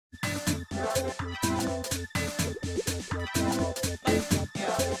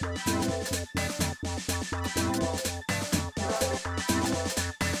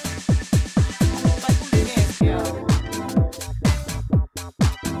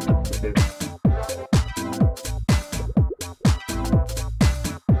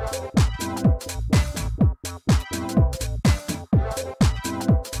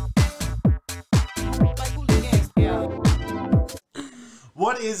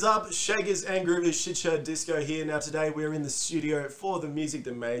What is up, Shakers and Groovers? Shit Show Disco here. Now today we're in the studio for the music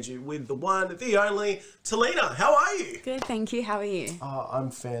that made you with the one, the only, Taleena. How are you? Good, thank you. How are you? Oh, I'm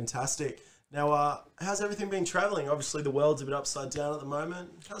fantastic. Now, how's everything been travelling? Obviously the world's a bit upside down at the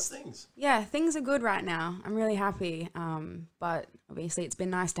moment. How's things? Yeah, things are good right now. I'm really happy. But obviously it's been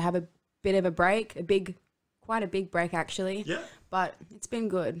nice to have a bit of a break, quite a big break actually. Yeah. But it's been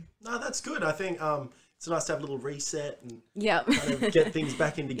good. No, that's good. I think it's nice to have a little reset and yep. kind of get things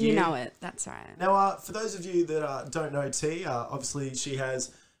back into gear. You know it. That's right. Now, for those of you that don't know T, obviously she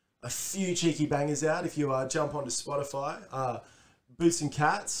has a few cheeky bangers out. If you jump onto Spotify, Boots and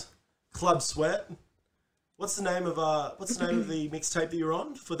Cats, Club Sweat. What's the name of the mixtape that you're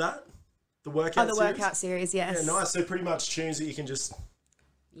on for that? The workout. Oh, the series? workout series. Yes. Yeah, nice. So pretty much tunes that you can just.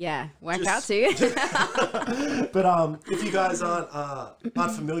 Yeah, work out too. But if you guys aren't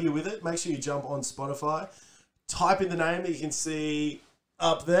familiar with it, make sure you jump on Spotify, type in the name that you can see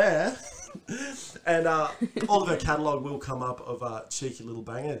up there, and all of her catalogue will come up of cheeky little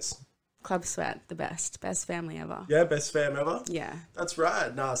bangers. Club Sweat, the best family ever. Yeah, best fam ever. Yeah, that's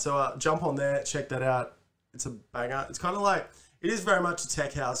right. Nah, so jump on there, check that out. It's a banger. It's kind of like, it is very much a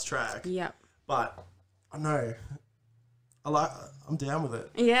tech house track. Yep. But I know. I'm down with it.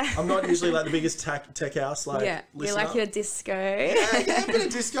 Yeah. I'm not usually like the biggest tech house listener. You like your disco. Yeah, a bit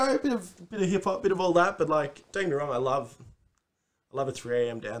of disco, a bit of hip hop, bit of all that. But like, don't get me wrong, I love a 3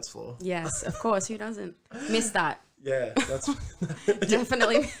 a.m. dance floor. Yes, of course. Who doesn't miss that? Yeah, that's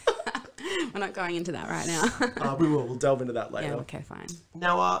definitely. We're not going into that right now. We will. We'll delve into that later. Yeah. Okay. Fine.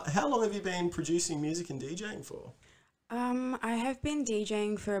 Now, how long have you been producing music and DJing for? I have been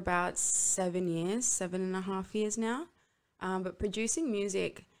DJing for about 7.5 years now. But producing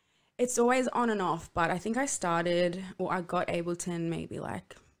music, it's always on and off. But I think I got Ableton maybe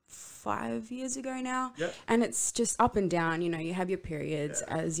like 5 years ago now. Yep. And it's just up and down. You know, you have your periods,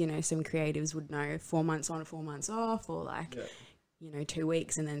 as you know, some creatives would know, 4 months on, 4 months off, or like, you know, 2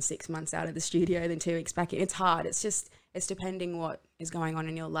 weeks and then 6 months out of the studio, then 2 weeks back in. It's hard. It's depending what is going on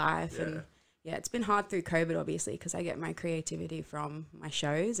in your life. Yeah. And yeah, it's been hard through COVID, obviously, because I get my creativity from my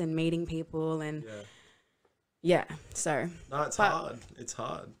shows and meeting people and. Yeah, so. No, it's hard. It's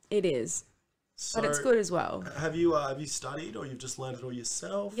hard. It is. So, but it's good as well. Have you studied, or you've just learned it all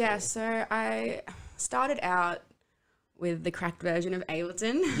yourself? Yeah, or? So I started out with the cracked version of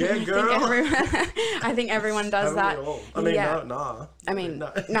Ableton. Yeah, girl. I think everyone does that. I mean, nah. I mean,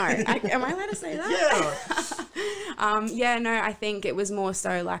 no. Am I allowed to say that? Yeah. Yeah, no, I think it was more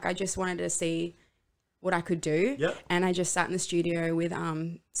so like I just wanted to see what I could do. Yep. And I just sat in the studio with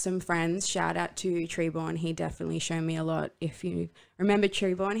some friends. Shout out to Treeborn. He definitely showed me a lot. If you remember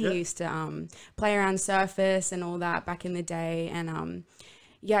Treeborn, he used to play around Surface and all that back in the day. And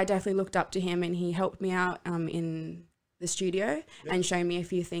yeah, I definitely looked up to him, and he helped me out in the studio and showed me a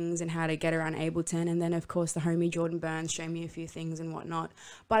few things and how to get around Ableton. And then of course the homie Jordan Burns showed me a few things and whatnot.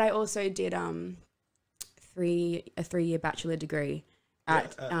 But I also did a 3-year bachelor degree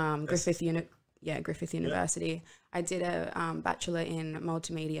at Griffith University. I did a bachelor in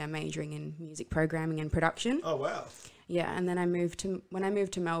multimedia, majoring in music programming and production. Oh wow. Yeah, and then when I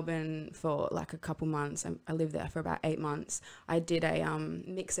moved to Melbourne for like a couple months, I lived there for about 8 months. I did a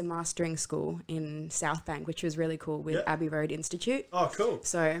mix and mastering school in South Bank, which was really cool, with Abbey Road Institute. Oh, cool.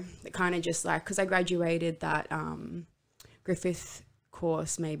 So it kind of just like, because I graduated that Griffith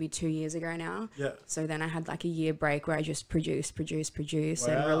course maybe 2 years ago now. Yeah. So then I had like a year break where I just produce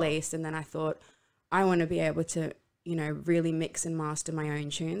and released, and then I thought I want to be able to, you know, really mix and master my own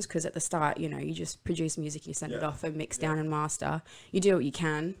tunes, because at the start, you know, you just produce music, you send it off and mix down and master. You do what you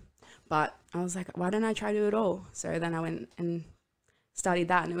can, but I was like, why don't I try to do it all? So then I went and studied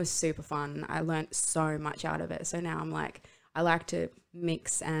that, and it was super fun. I learned so much out of it. So now I'm like, I like to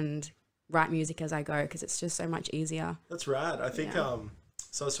mix and write music as I go, because it's just so much easier. That's rad. I think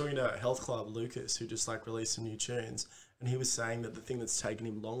so I was talking to Health Club Lucas, who just like released some new tunes, and he was saying that the thing that's taken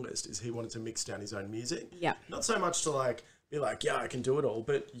him longest is he wanted to mix down his own music. Yeah. Not so much to like be like, yeah, I can do it all,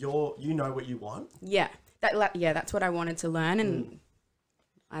 but you know what you want. Yeah. That's what I wanted to learn, and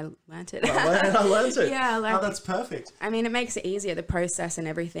I learnt it. I learnt it. Yeah, like, that's perfect. I mean, it makes it easier, the process and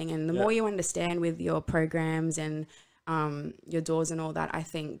everything, and the more you understand with your programs and your DAWs and all that, I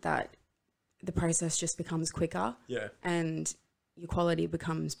think that the process just becomes quicker. Yeah. And your quality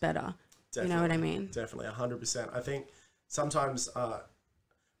becomes better. Definitely. You know what I mean? Definitely, 100%. I think sometimes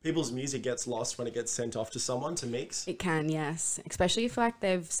people's music gets lost when it gets sent off to someone to mix. It can, yes. Especially if like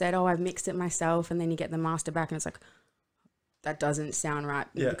they've said, oh, I've mixed it myself, and then you get the master back and it's like, that doesn't sound right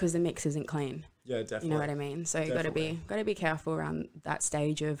because the mix isn't clean. Yeah, definitely. You know what I mean? So you got to be careful around that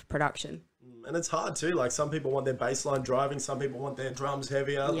stage of production. And it's hard too. Like some people want their bass line driving, some people want their drums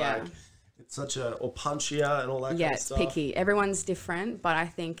heavier. Yeah. Like it's such a, or punchier and all that kind of Yeah, it's stuff. picky. Everyone's different, but I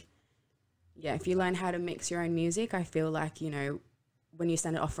think, yeah, if you learn how to mix your own music, I feel like, you know, when you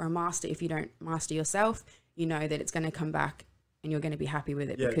send it off for a master, if you don't master yourself, you know that it's going to come back and you're going to be happy with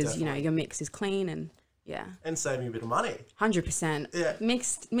it because, you know, your mix is clean and and saving a bit of money. 100%. Yeah.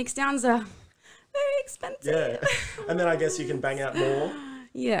 Mix downs are very expensive. Yeah. And then I guess you can bang out more.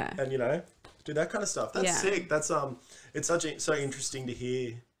 Yeah. And, you know, do that kind of stuff. That's sick. That's, it's so interesting to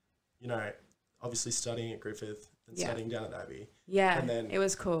hear, you know, obviously studying at Griffith and studying down at Abbey. Yeah. And then it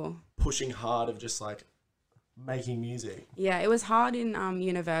was cool. Pushing hard of just like making music. Yeah. It was hard in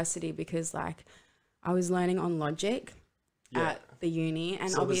university because like I was learning on Logic at the uni,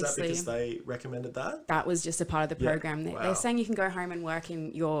 and so obviously was that because they recommended that? That was just a part of the program. They're saying you can go home and work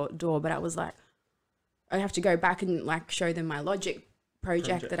in your door, but I was like, I have to go back and like show them my Logic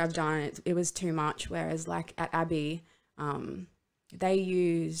project that I've done. It was too much. Whereas like at Abbey, they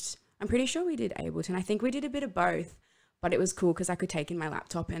used, I'm pretty sure we did Ableton. I think we did a bit of both, but it was cool because I could take in my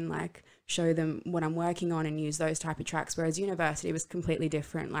laptop and like show them what I'm working on and use those type of tracks. Whereas university was completely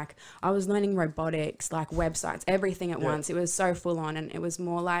different. Like I was learning robotics, like websites, everything at once. It was so full on, and it was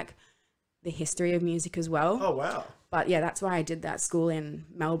more like the history of music as well. Oh, wow. But yeah, that's why I did that school in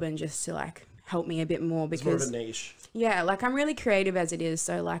Melbourne, just to like help me a bit more, because it's more of a niche. Yeah, like I'm really creative as it is.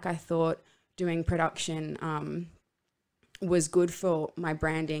 So like I thought doing production was good for my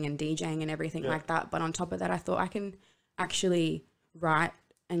branding and DJing and everything like that. But on top of that, I thought I can actually write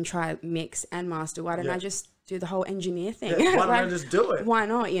and try mix and master. Why don't I just do the whole engineer thing? Yeah, why like, don't I just do it? Why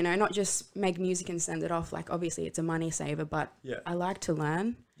not? You know, not just make music and send it off. Like obviously it's a money saver, but I like to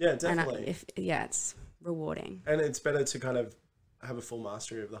learn. Yeah, definitely. And it's rewarding. And it's better to kind of have a full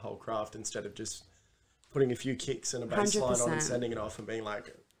mastery of the whole craft instead of just putting a few kicks and a bass line on and sending it off and being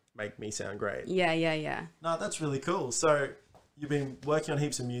like, make me sound great. Yeah. No, that's really cool. So you've been working on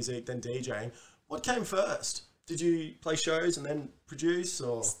heaps of music, then DJing. What came first? Did you play shows and then produce,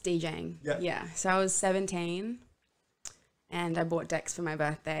 or? It's DJing. Yeah. So I was 17 and I bought decks for my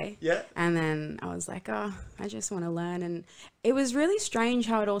birthday. Yeah. And then I was like, oh, I just want to learn. And it was really strange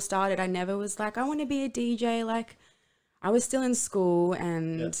how it all started. I never was like, I want to be a DJ. Like I was still in school,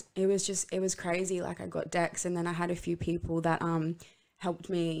 and it was crazy. Like I got decks, and then I had a few people that helped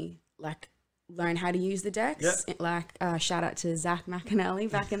me like learn how to use the decks. Like shout out to Zach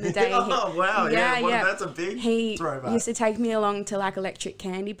McAnally back in the day. Oh wow, yeah. That's a big throwback. He used to take me along to like electric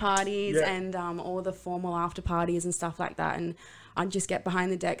candy parties and all the formal after parties and stuff like that, and I'd just get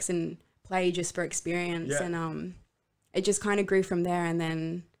behind the decks and play just for experience. And it just kind of grew from there. And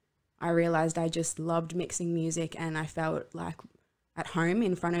then I realized I just loved mixing music, and I felt like at home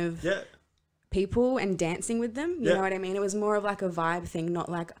in front of people and dancing with them. You know what I mean? It was more of like a vibe thing, not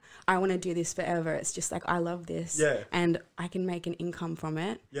like I want to do this forever. It's just like I love this and I can make an income from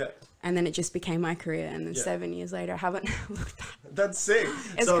it. And then it just became my career, and then 7 years later I haven't looked back. That's sick.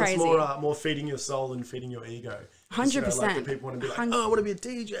 It's so crazy. It's more feeding your soul and feeding your ego. 100%. Like the people want to be like, oh, I want to be a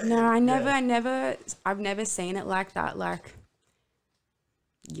DJ. No, I've never seen it like that. Like,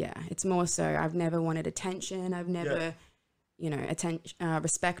 it's more so I've never wanted attention. I've never,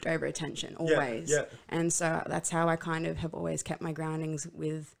 respect over attention always. And so that's how I kind of have always kept my groundings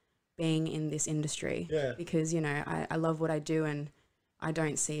with being in this industry. Because, I love what I do, and I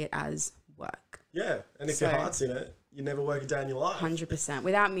don't see it as work. And if your heart's in it, you never work a day in your life. 100%.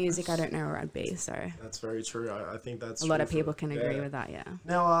 Without music, I don't know where I'd be. So that's very true. I think that's a lot of people can agree with that.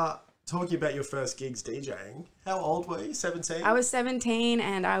 Now, talking about your first gigs DJing, how old were you? 17? I was 17,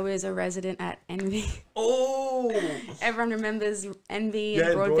 and I was a resident at Envy. Oh! Everyone remembers Envy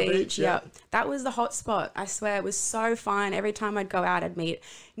and Broadbeach. Yep. That was the hot spot. I swear, it was so fun. Every time I'd go out, I'd meet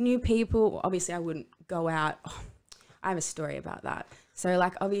new people. Well, obviously, I wouldn't go out. Oh, I have a story about that. So,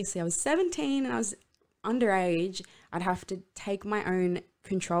 like, obviously, I was 17 and I was underage. I'd have to take my own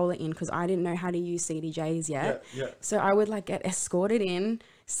controller in because I didn't know how to use CDJs yet. So I would like get escorted in,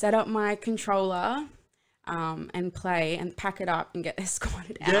 set up my controller, and play and pack it up and get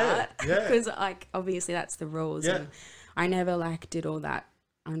escorted out. Because like obviously that's the rules. And I never like did all that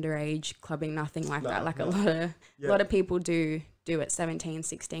underage clubbing, nothing like that. Like a lot of people do at 17,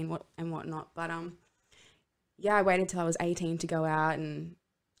 16 and whatnot. But I waited till I was 18 to go out, and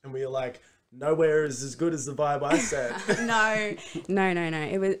we were like nowhere is as good as the vibe I set. No.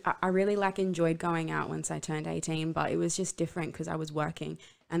 It was, I really like enjoyed going out once I turned 18, but it was just different because I was working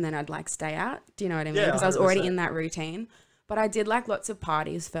and then I'd like stay out. Do you know what I mean? Because I was already in that routine. But I did like lots of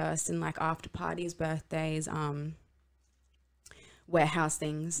parties first and like after parties, birthdays, warehouse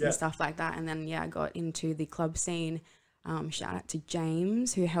things and stuff like that. And then, I got into the club scene. Shout out to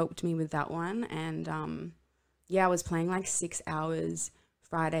James who helped me with that one. And I was playing like 6 hours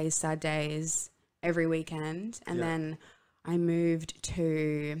Fridays, Saturdays, every weekend. And then I moved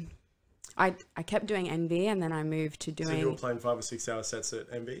to, I kept doing NV and then I moved to doing. So you were playing 5 or 6 hour sets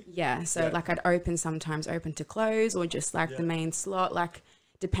at NV? Yeah. So like I'd open to close or just like the main slot, like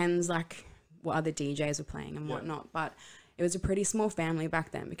depends like what other DJs were playing and whatnot. But it was a pretty small family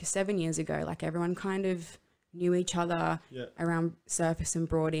back then because 7 years ago, like everyone kind of knew each other around Surface and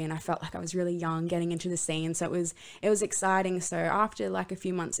Broady, and I felt like I was really young getting into the scene. So it was exciting. So after like a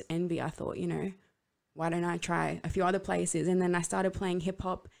few months at NV, I thought, why don't I try a few other places? And then I started playing hip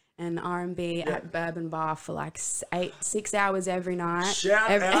hop and R&B at Bourbon Bar for like 6 hours every night. Shout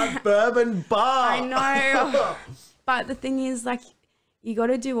out Bourbon Bar. I know. But the thing is, like, you got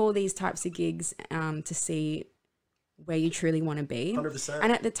to do all these types of gigs to see where you truly want to be. 100%.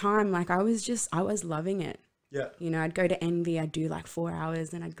 And at the time, like, I was loving it. Yeah. I'd go to NV, I'd do like 4 hours,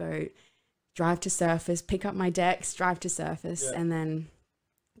 then I'd go drive to Surface, pick up my decks, drive to Surface, and then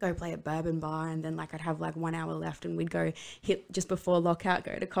go play at Bourbon Bar. And then like I'd have like 1 hour left and we'd go hit just before lockout,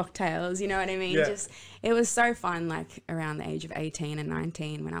 go to cocktails, you know what I mean? Yeah. It was so fun, like around the age of 18 and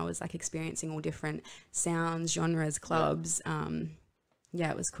 19 when I was like experiencing all different sounds, genres, clubs.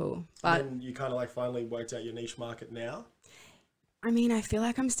 It was cool. But then you kind of like finally worked out your niche market now. I mean, I feel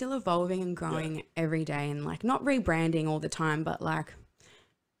like I'm still evolving and growing every day and like not rebranding all the time, but like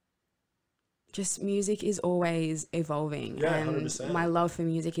just music is always evolving. Yeah, and 100%. My love for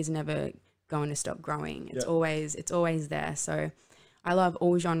music is never going to stop growing. It's always there. So I love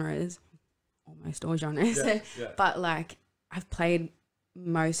all genres, almost all genres. But like I've played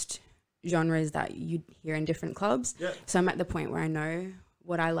most genres that you'd hear in different clubs. So I'm at the point where I know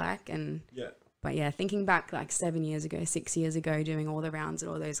what I like and but thinking back like 7 years ago, 6 years ago, doing all the rounds at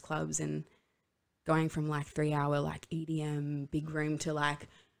all those clubs and going from like 3 hour like EDM big room to like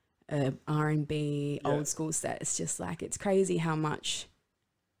R&B old school set, it's just like it's crazy how much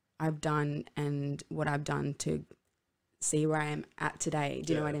I've done and what I've done to see where I am at today.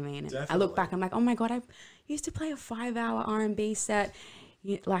 Do you know what I mean? And I look back, I'm like, oh my God, I used to play a 5 hour R&B set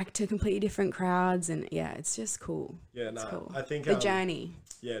like to completely different crowds, and it's just cool. It's cool. I think the journey.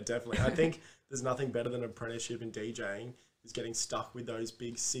 Yeah, definitely. I think there's nothing better than apprenticeship in DJing is getting stuck with those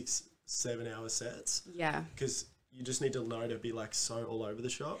big 6-7 hour sets. Yeah. Because you just need to know to be like so all over the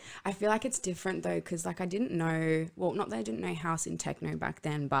shop. I feel like it's different though, because like I didn't know, well, not that I didn't know house and techno back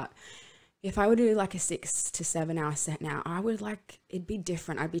then, but if I were to do like a 6 to 7 hour set now, I would like, it'd be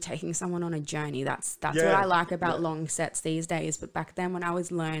different. I'd be taking someone on a journey. That's what I like about long sets these days. But back then when I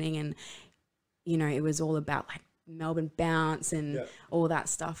was learning and, it was all about like Melbourne bounce and all that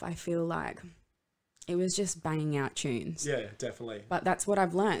stuff, I feel like it was just banging out tunes. Yeah, definitely. But that's what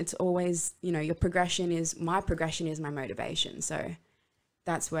I've learned. It's always, your progression is my motivation. So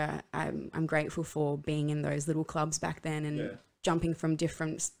that's where I'm grateful for being in those little clubs back then and jumping from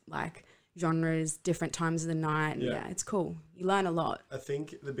different like genres, different times of the night. Yeah, it's cool. You learn a lot. I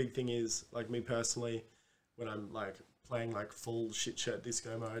think the big thing is like me personally, when I'm like playing like full shit shirt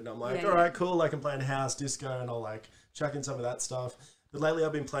disco mode and I'm like, all right, cool. Like I'm playing house disco and I'll like chuck in some of that stuff. But lately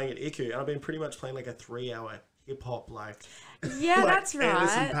I've been playing at IKU and I've been pretty much playing like a 3 hour hip hop, like, like that's right.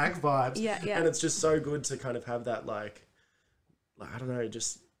 Anderson .Paak vibes. Yeah. And it's just so good to kind of have that like I don't know,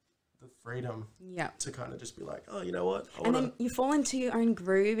 just the freedom to kind of just be like, oh, you know what? And then you fall into your own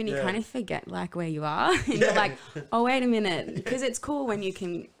groove and you kind of forget like where you are. And you're like, oh, wait a minute. Because it's cool when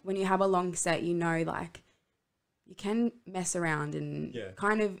you have a long set, like you can mess around and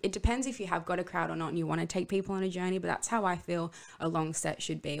kind of, it depends if you have got a crowd or not and you want to take people on a journey, but that's how I feel a long set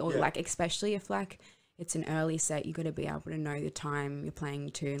should be. Or like, especially if like it's an early set, you got to be able to know the time you're playing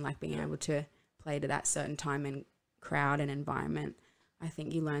to and like being able to play to that certain time and crowd and environment. I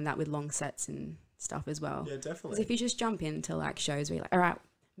think you learn that with long sets and stuff as well. Yeah, definitely. Because if you just jump into like shows where you're like, all right,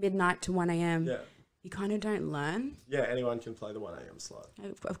 midnight to 1 a.m., you kind of don't learn. Yeah, anyone can play the 1 a.m. slot.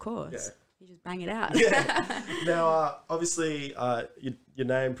 Of course. Yeah. You just bang it out. Yeah. Now, obviously, your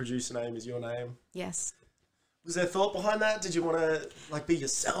name, producer name is your name. Yes. Was there thought behind that? Did you want to like be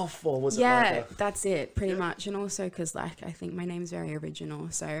yourself, or was it like that's it, pretty much. And also because like I think my name's very original,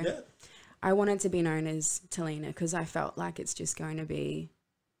 so I wanted to be known as Taleena because I felt like it's just going to be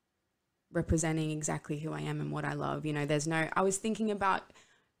representing exactly who I am and what I love. I was thinking about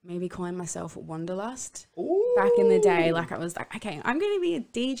maybe calling myself Wanderlust. Ooh. Back in the day, like I was like, okay, I'm going to be a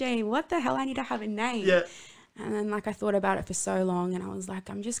DJ. What the hell? I need to have a name. Yeah. And then like I thought about it for so long and I was like,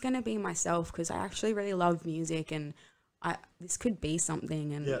 I'm just going to be myself because I actually really love music and this could be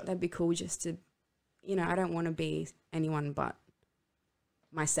something and that'd be cool just to, you know, I don't want to be anyone but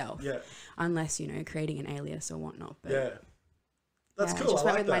myself. Yeah. Unless, you know, creating an alias or whatnot. But yeah. That's cool. Just I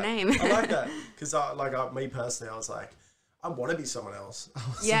like with that. my name. I like that. Because me personally, I was like, I want to be someone else.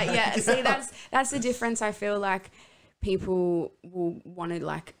 Yeah. See, that's the difference. I feel like people will want to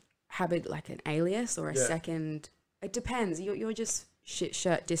like have it like an alias or a second. It depends. You're just shit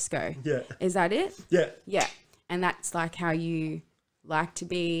shirt disco. Yeah. Is that it? Yeah. Yeah. And that's like how you like to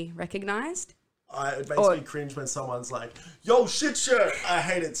be recognized. It makes me cringe when someone's like, yo, shit shirt. I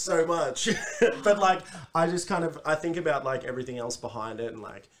hate it so much. But like, I just kind of, I think about like everything else behind it and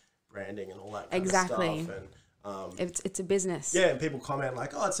like branding and all that kind of stuff. And it's a business. Yeah, and people comment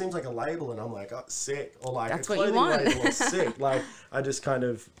like, oh, it seems like a label. And I'm like, oh, sick. Or like that's a clothing what you want. label or sick. Like, I just kind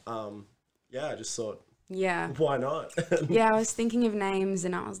of, I just thought, why not? I was thinking of names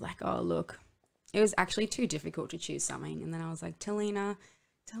and I was like, oh, look, it was actually too difficult to choose something. And then I was like, Taleena.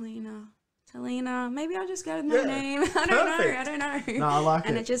 Maybe I'll just go with my name. I don't know. No, I like it.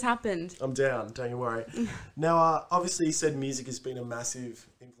 And it just happened. I'm down. Don't you worry. Now, obviously you said music has been a massive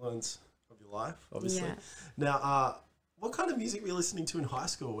influence of your life, obviously. Yeah. Now, what kind of music were you listening to in high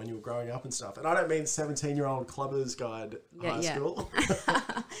school when you were growing up and stuff? And I don't mean 17-year-old clubbers guide high school.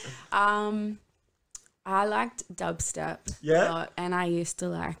 I liked dubstep a lot. And I used to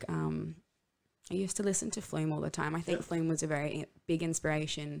like, I used to listen to Flume all the time. I think Flume was a very big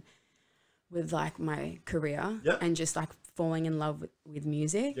inspiration with like my career and just like falling in love with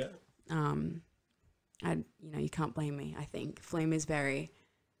music. You can't blame me. I think Flume is very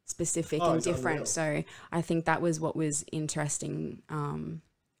specific and different. Unreal. So I think that was what was interesting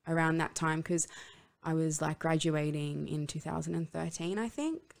around that time because I was like graduating in 2013, I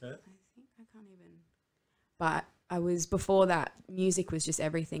think. I can't even. But I was, before that, music was just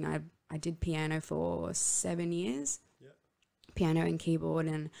everything. I did piano for 7 years. Piano and keyboard,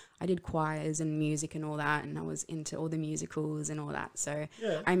 and I did choirs and music and all that, and I was into all the musicals and all that. So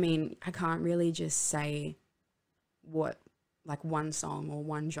I mean, I can't really just say what like one song or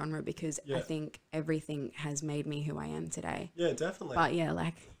one genre because I think everything has made me who I am today. Yeah, definitely. But yeah,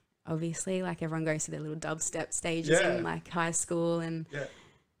 like obviously like everyone goes to their little dubstep stages in like high school and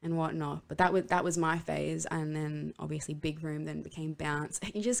whatnot. But that was my phase, and then obviously big room then became bounce.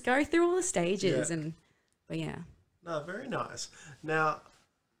 You just go through all the stages but yeah. No, very nice. Now,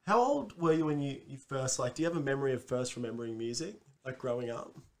 how old were you when you first, like, do you have a memory of first remembering music, like growing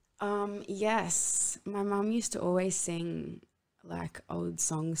up? Yes. My mum used to always sing like old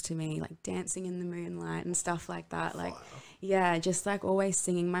songs to me, like Dancing in the Moonlight and stuff like that. Like, just like always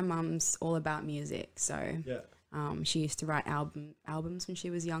singing. My mum's all about music. So she used to write albums when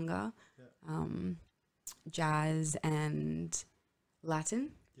she was younger, jazz and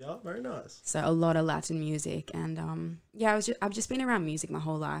Latin. Yeah, very nice. So a lot of Latin music, and I've just been around music my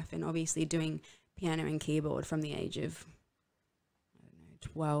whole life, and obviously doing piano and keyboard from the age of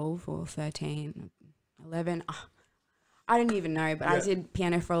 12 or 13, 11. I don't even know, but I did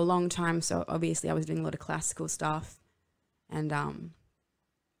piano for a long time, so obviously I was doing a lot of classical stuff, and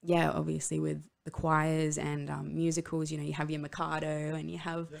obviously with the choirs and musicals, you know, you have your Mikado and you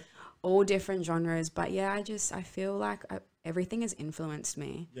have all different genres, but I feel like everything has influenced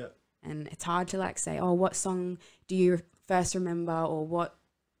me. Yeah. And it's hard to like say, oh, what song do you first remember, or what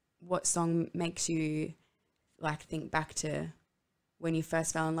song makes you like think back to when you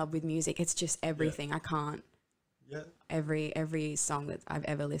first fell in love with music. It's just everything. I can't. Yeah. Every song that I've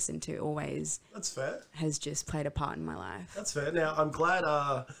ever listened to always has just played a part in my life. That's fair. Now I'm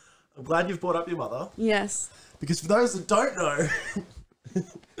glad you've brought up your mother. Yes. Because for those that don't know,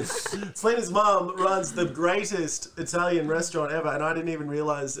 Taleena's mum runs the greatest Italian restaurant ever, and I didn't even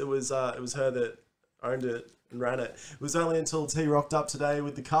realise it was her that owned it and ran it. It was only until T rocked up today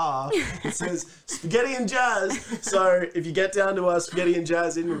with the car. It says Spaghetti and Jazz. So if you get down to our Spaghetti and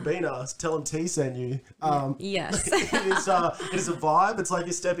Jazz in Robina, tell them T sent you. Yes. It is a vibe. It's like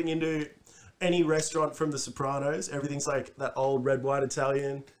you're stepping into any restaurant from The Sopranos. Everything's like that old red, white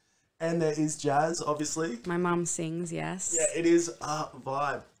Italian. And there is jazz, obviously. My mum sings, yes. Yeah, it is a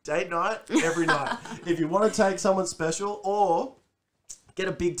vibe. Date night, every night. If you want to take someone special, or get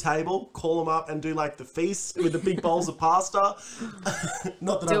a big table, call them up and do like the feast with the big bowls of pasta.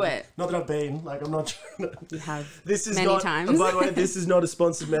 Not that I've been. Like, I'm not trying to. You have this is many times. By the way, this is not a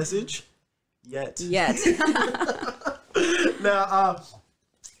sponsored message. Yet. Now,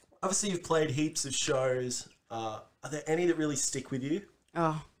 obviously you've played heaps of shows. Are there any that really stick with you?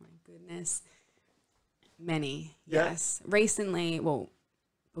 Oh, goodness. Many, Yeah. yes. Recently, well,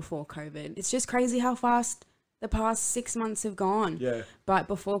 before COVID, it's just crazy how fast the past 6 months have gone. Yeah. But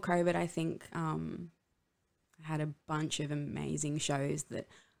before COVID, I think I had a bunch of amazing shows that,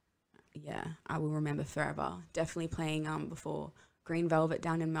 yeah, I will remember forever. Definitely playing before Green Velvet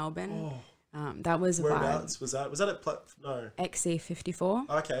down in Melbourne. That was a Whereabouts vibe. was that? Was that at no? XC54.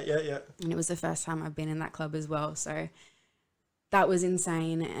 Okay, yeah. And it was the first time I've been in that club as well. So that was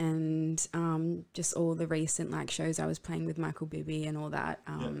insane. And just all the recent like shows I was playing with Michael Bibby and all that.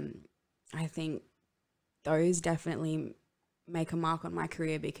 I think those definitely make a mark on my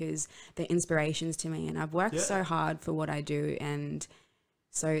career because they're inspirations to me. And I've worked so hard for what I do. And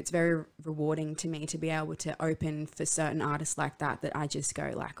so it's very rewarding to me to be able to open for certain artists like that I just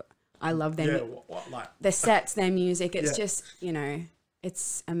go like, I love them. Like The sets, their music. It's just, you know,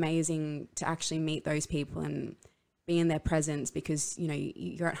 it's amazing to actually meet those people and be in their presence because, you know,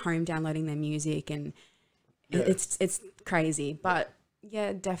 you're at home downloading their music and it's crazy. But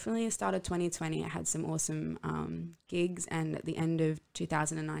yeah, definitely at the start of 2020, I had some awesome gigs and at the end of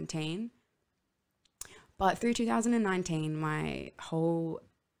 2019. But through 2019, my whole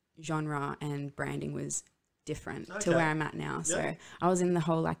genre and branding was different to where I'm at now. So I was in the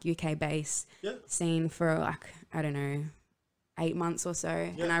whole like UK bass scene for like, I don't know, 8 months or so.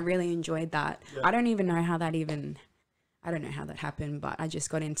 And I really enjoyed that. I don't know how that happened, but I just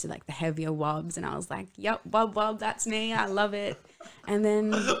got into like the heavier wobs and I was like, yep, wob, that's me. I love it. And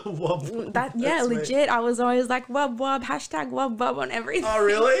then legit. I was always like wob, hashtag wob on everything. Oh,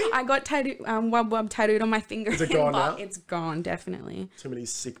 really? I got wob tattooed on my finger. Is it gone now? It's gone, definitely. Too many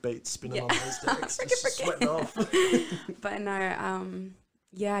sick beats spinning on those decks, just sweating off. But no,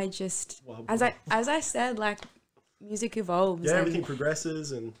 I just, as I said, like music evolves. Yeah, everything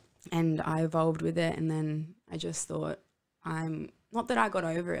progresses and I evolved with it. And then I just thought, not that I got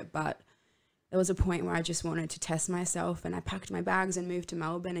over it, but there was a point where I just wanted to test myself and I packed my bags and moved to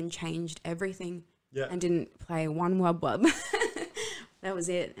Melbourne and changed everything and didn't play one wub. That was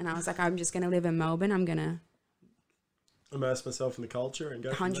it. And I was like, I'm just going to live in Melbourne. I'm going to immerse myself in the culture and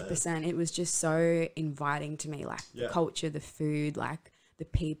go 100%. It was just so inviting to me, like the culture, the food, like the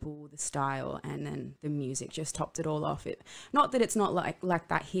people, the style, and then the music just topped it all off. Not that it's not like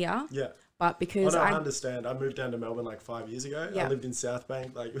that here. Yeah. But because I understand. I moved down to Melbourne like 5 years ago. I lived in South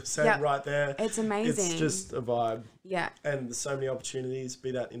Bank, like you were saying, right there. It's amazing. It's just a vibe. Yeah. And there's so many opportunities, be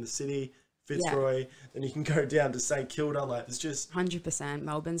that in the city, Fitzroy, then you can go down to St Kilda. Like it's just 100%.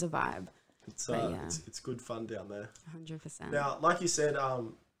 Melbourne's a vibe. It's good fun down there. 100%. Now, like you said,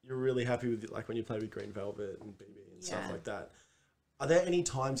 you're really happy with it, like when you play with Green Velvet and BB and stuff like that. Are there any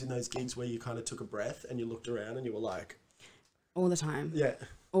times in those gigs where you kind of took a breath and you looked around and you were like... All the time. Yeah.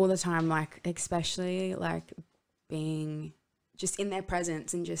 All the time, like especially like being just in their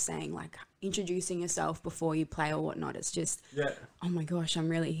presence and just saying like introducing yourself before you play or whatnot. It's just, oh my gosh, I'm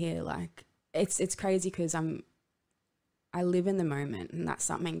really here. Like it's crazy because I live in the moment and that's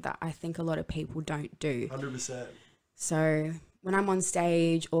something that I think a lot of people don't do. 100%. So when I'm on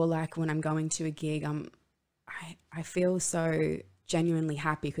stage or like when I'm going to a gig, I feel so genuinely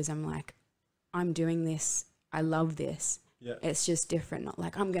happy because I'm like, I'm doing this. I love this. Yeah. It's just different. Not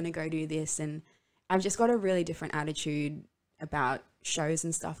like I'm going to go do this. And I've just got a really different attitude about shows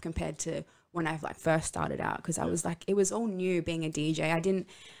and stuff compared to when I've like first started out. Because I was like, it was all new being a DJ. I didn't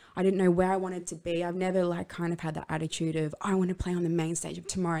know where I wanted to be. I've never like kind of had that attitude of, I want to play on the main stage of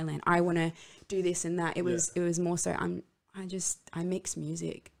Tomorrowland. I want to do this and that. It was more so I mix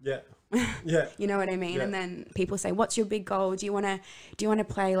music. Yeah. Yeah. You know what I mean? Yeah. And then people say, what's your big goal? Do you want to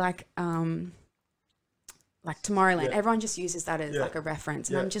play like Tomorrowland? Everyone just uses that as like a reference.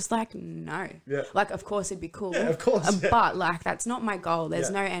 And I'm just like, no. Yeah. Like, of course it'd be cool. Yeah, of course. But like, that's not my goal.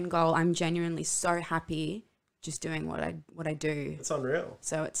 There's no end goal. I'm genuinely so happy just doing what I do. It's unreal.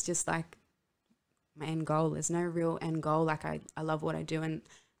 So it's just like my end goal. There's no real end goal. Like I love what I do and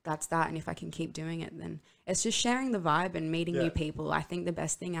that's that. And if I can keep doing it, then it's just sharing the vibe and meeting new people. I think the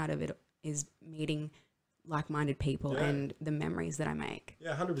best thing out of it is meeting like-minded people and the memories that I make.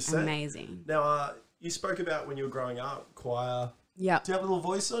 Yeah, 100%. Amazing. Now, you spoke about when you were growing up, choir. Yeah. Do you have a little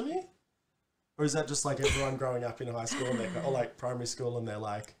voice on you? Or is that just like everyone growing up in high school or like primary school and they're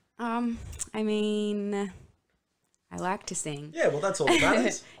like... I mean, I like to sing. Yeah, well, that's all that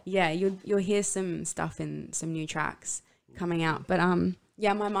matters. Yeah, you'll hear some stuff in some new tracks coming out. But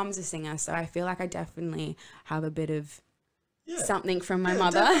yeah, my mum's a singer, so I feel like I definitely have a bit of something from my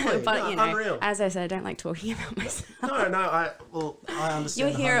mother. But you know, unreal. As I said, I don't like talking about myself. No, I understand.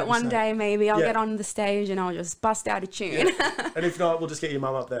 You'll hear 100%. It one day, maybe I'll get on the stage and I'll just bust out a tune. Yeah. And if not, we'll just get your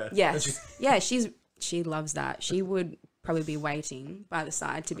mum up there. Yes. Yeah, she loves that. She would probably be waiting by the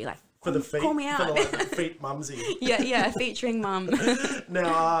side to be like, For the feet? Call me out. For the, like, feet mumsy. Yeah, featuring mum.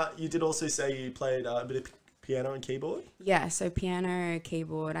 Now, you did also say you played a bit of piano and keyboard? Yeah, so piano,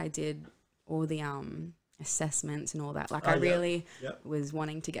 keyboard, I did all the assessments and all that. Like I really was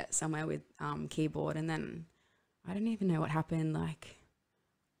wanting to get somewhere with keyboard, and then I don't even know what happened. Like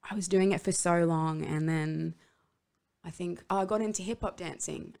I was doing it for so long, and then I think I got into hip hop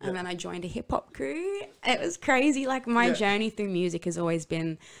dancing, and then I joined a hip hop crew. It was crazy. Like my journey through music has always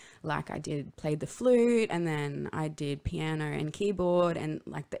been like played the flute, and then I did piano and keyboard, and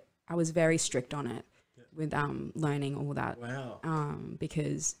like I was very strict on it with learning all that. Wow.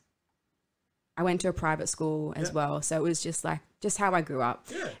 Because I went to a private school as well, so it was just how I grew up.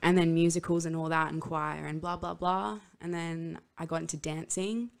 Yeah. And then musicals and all that, and choir and blah blah blah, and then I got into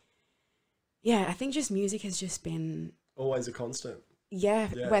dancing. Yeah, I think just music has just been always a constant. Yeah,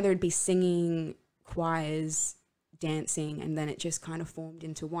 whether it be singing, choirs, dancing, and then it just kind of formed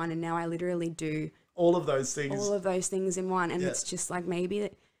into one, and now I literally do all of those things in one, and it's just like maybe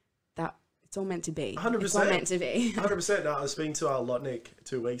that it's all meant to be. 100%. It's all meant to be. 100%. No, I was speaking to Lotnik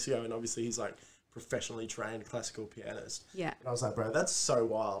 2 weeks ago, and obviously he's like professionally trained classical pianist. Yeah. And I was like, bro, that's so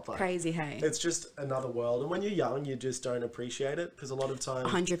wild. Like, crazy, hey? It's just another world. And when you're young, you just don't appreciate it, because a lot of times...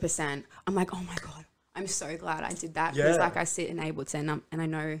 100%. I'm like, oh my God, I'm so glad I did that. Because like I sit in AEST and I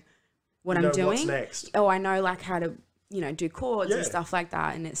know what I'm doing. What's next. Oh, I know like how to, do chords and stuff like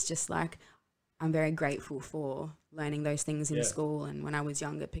that. And it's just like, I'm very grateful for learning those things in school and when I was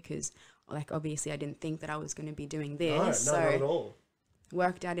younger, because like obviously I didn't think that I was going to be doing this. No, not at all.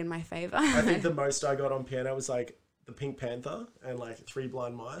 Worked out in my favor. I think the most I got on piano was like the Pink Panther and like Three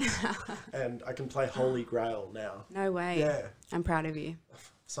Blind Mice, and I can play Holy Grail now. No way. Yeah. I'm proud of you.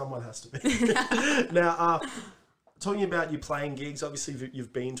 Someone has to be. Now, talking about you playing gigs, obviously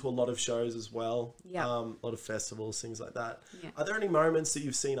you've been to a lot of shows as well. Yeah. A lot of festivals, things like that. Yeah. Are there any moments that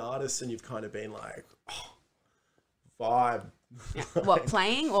you've seen artists and you've kind of been like, oh, vibe? Yeah. What,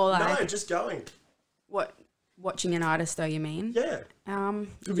 playing or like? No, just going. What? Watching an artist though, you mean? Yeah.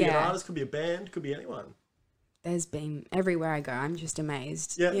 Could be an artist, could be a band, could be anyone. There's been everywhere I go, I'm just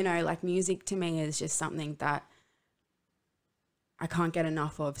amazed. Yeah. Like music to me is just something that I can't get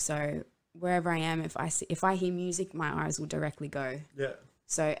enough of. So wherever I am, if I hear music, my eyes will directly go. Yeah.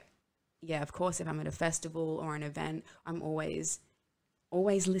 So yeah, of course, if I'm at a festival or an event, I'm always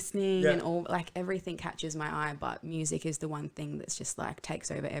listening and all, like everything catches my eye, but music is the one thing that's just like takes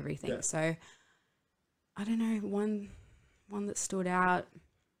over everything. Yeah. So I don't know, one that stood out.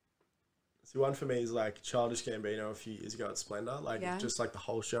 So one for me is like Childish Gambino a few years ago at Splendor. Like just like the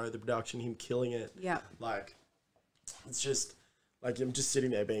whole show, the production, him killing it. Yeah. Like it's just like I'm just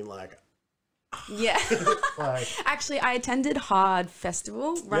sitting there being like, yeah. like, actually, I attended Hard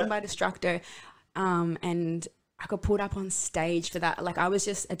Festival run by Destructo, and I got pulled up on stage for that. Like I was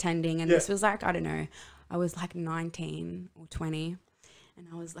just attending, and this was like, I don't know, I was like 19 or 20. And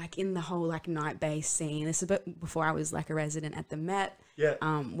I was like in the whole like night bass scene. This is a bit before I was like a resident at the Met,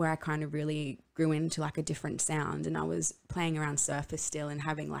 where I kind of really grew into like a different sound. And I was playing around Surface still and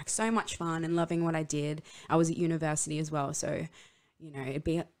having like so much fun and loving what I did. I was at university as well, so it'd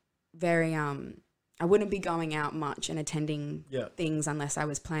be very I wouldn't be going out much and attending things unless I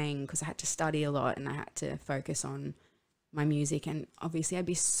was playing, because I had to study a lot and I had to focus on my music. And obviously I'd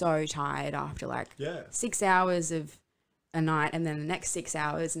be so tired after like 6 hours of a night and then the next 6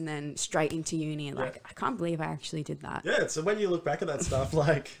 hours and then straight into uni. And like, I can't believe I actually did that. Yeah. So when you look back at that stuff,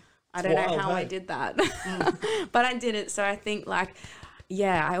 like, I don't know how I did that, but I did it. So I think like,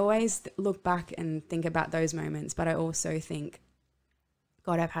 I always look back and think about those moments, but I also think,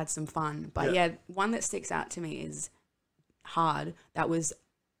 God, I've had some fun. But one that sticks out to me is Hard. That was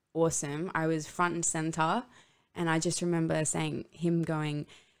awesome. I was front and center, and I just remember him going,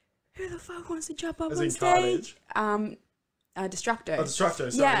 "Who the fuck wants to jump up on stage?" Destructo. Oh,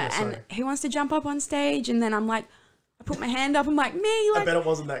 Destructo. Sorry, yeah, and who wants to jump up on stage? And then I'm like, I put my hand up. I'm like, me. Like, I bet it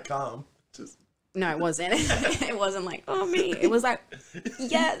wasn't that calm. No, it wasn't. It wasn't like, oh, me. It was like,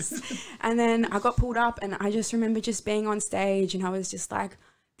 yes. And then I got pulled up, and I just remember just being on stage, and I was just like,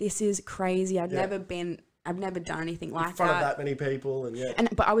 this is crazy. I've never done anything like that. In front of that many people,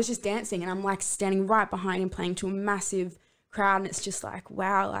 but I was just dancing, and I'm like standing right behind him playing to a massive crowd, and it's just like,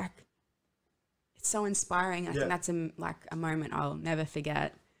 wow, like, it's so inspiring. I think that's a moment I'll never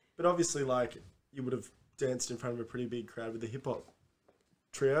forget. But obviously, like, you would have danced in front of a pretty big crowd with the hip hop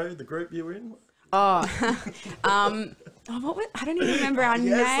trio, the group you were in. I don't even remember our name.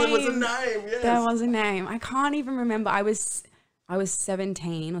 Yes, there was a name. Yes, there was a name. I can't even remember. I was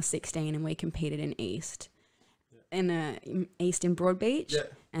 17 or 16, and we competed in AEST, in Broadbeach,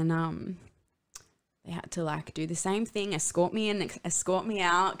 and they had to like do the same thing, escort me in, escort me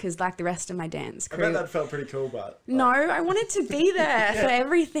out, because like the rest of my dance crew. I bet that felt pretty cool, but no, I wanted to be there for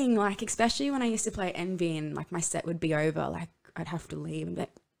everything. Like especially when I used to play Envy and like my set would be over, like I'd have to leave and be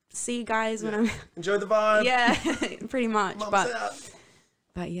like, see you guys when I'm enjoy the vibe. Yeah, pretty much. Mum's out.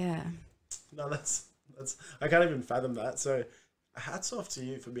 But yeah. No, that's I can't even fathom that. So hats off to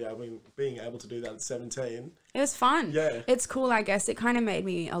you for being able to do that at 17. It was fun. Yeah. It's cool, I guess. It kind of made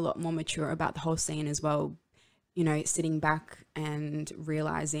me a lot more mature about the whole scene as well. You know, sitting back and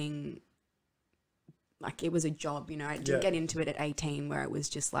realizing like it was a job, you know. I didn't get into it at 18 where it was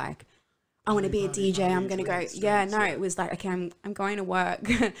just like, I want to be a DJ. I'm going to go. Yeah, no, it was like, okay, I'm going to work,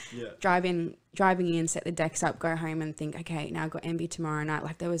 driving in, set the decks up, go home and think, okay, now I've got MB tomorrow night.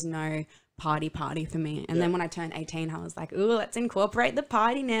 Like there was no party for me. And then when I turned 18, I was like, ooh, let's incorporate the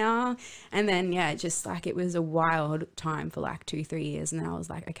party now. And then, yeah, just like it was a wild time for like 2-3 years. And then I was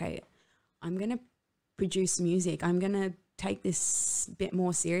like, okay, I'm going to produce music. I'm going to take this a bit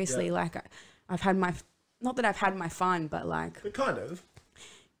more seriously. Like I've had my, not that I've had my fun, but like. But kind of.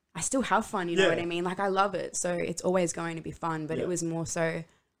 I still have fun, you know what I mean? Like I love it. So it's always going to be fun, but it was more so,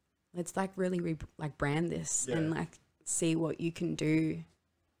 let's like really brand this and like see what you can do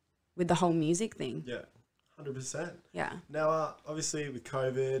with the whole music thing. Yeah, 100%. Yeah. Now, obviously with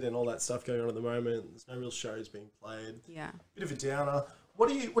COVID and all that stuff going on at the moment, there's no real shows being played. Yeah. Bit of a downer. What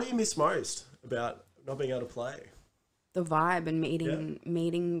do you miss most about not being able to play? The vibe and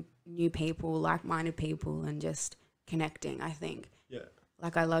meeting new people, like-minded people, and just connecting, I think. Yeah.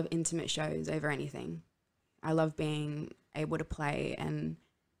 Like I love intimate shows over anything. I love being able to play and,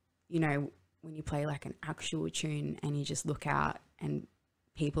 you know, when you play like an actual tune and you just look out and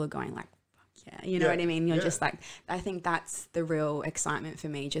people are going like, fuck yeah, you know what I mean? You're just like, I think that's the real excitement for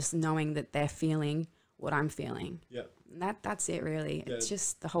me, just knowing that they're feeling what I'm feeling. Yeah. And that's it really. It's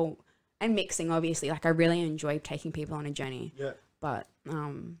just the whole, and mixing obviously, like I really enjoy taking people on a journey. Yeah. But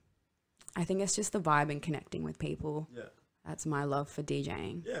I think it's just the vibe and connecting with people. Yeah. That's my love for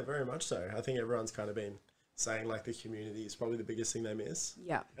DJing. Yeah, very much so. I think everyone's kind of been saying like the community is probably the biggest thing they miss.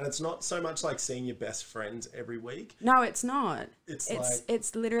 Yeah. And it's not so much like seeing your best friends every week. No, it's not.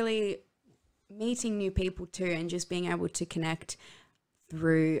 It's literally meeting new people too and just being able to connect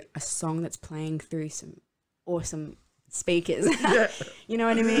through a song that's playing through some awesome speakers. You know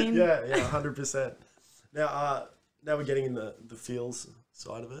what I mean? Yeah, 100%. Now we're getting in the feels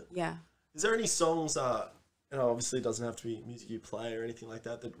side of it. Yeah. Is there any songs and obviously it doesn't have to be music you play or anything like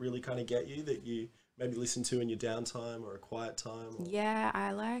that really kind of get you, that you maybe listen to in your downtime or a quiet time? Or? Yeah,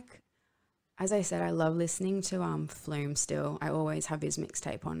 I like, as I said, I love listening to Flume still. I always have his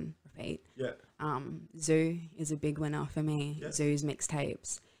mixtape on repeat. Yeah. Zoo is a big winner for me, Zoo's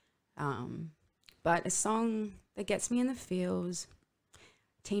mixtapes. But a song that gets me in the feels,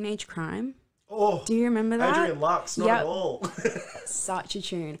 Teenage Crime. Oh, do you remember that? Adrian Lux, not at all. Such a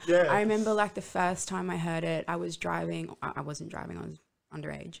tune. Yeah. I remember like the first time I heard it, I was driving. I wasn't driving, I was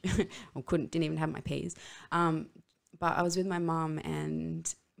underage or didn't even have my P's. But I was with my mum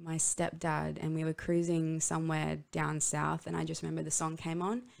and my stepdad and we were cruising somewhere down south and I just remember the song came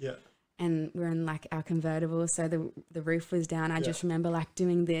on. Yeah. And we were in like our convertible, so the roof was down. I just remember like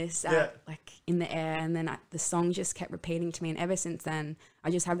doing this like in the air, and then the song just kept repeating to me. And ever since then,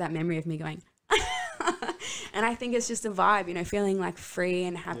 I just have that memory of me going, and I think it's just a vibe, you know, feeling like free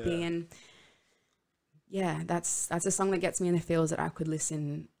and happy. And yeah, that's a song that gets me in the feels that I could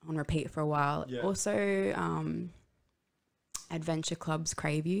listen on repeat for a while. Yeah. Also, Adventure Club's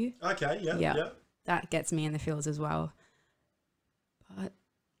Crave You. Okay, yeah. That gets me in the feels as well. But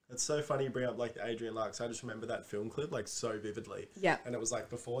it's so funny you bring up like the Adrian Lux. I just remember that film clip like so vividly. Yeah. And it was like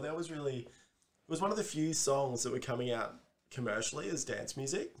before there was really, it was one of the few songs that were coming out commercially as dance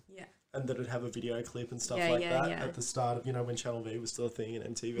music. Yeah. And that would have a video clip and stuff like that at the start of, you know, when Channel V was still a thing in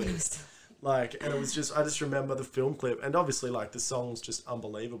MTV. Like, and it was just, I just remember the film clip and obviously like the song's just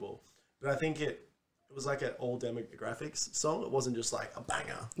unbelievable. But I think it was like an all demographics song. It wasn't just like a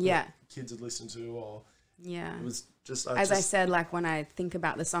banger. Yeah. Kids would listen to or. Yeah. It was just. I said, like when I think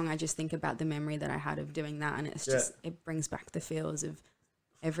about the song, I just think about the memory that I had of doing that. And it's just, it brings back the feels of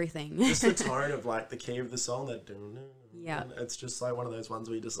everything. Just the tone of like the key of the song that. Yeah. It's just like one of those ones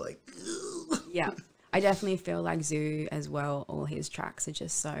where you just like. Yeah. I definitely feel like Zoo as well. All his tracks are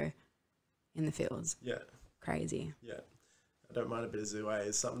just so in the feels. Yeah. Crazy. Yeah. I don't mind a bit of Zoo.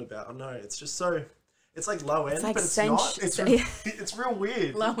 It's something about, I don't know, it's just so, it's like low end, like but it's not. It's real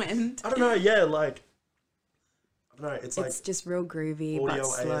weird. Low end. I don't know. Yeah. Like, I don't know. It's like. Just real groovy, audio but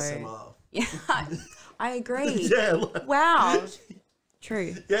slow. ASMR. Yeah. I agree. Yeah. Like, wow.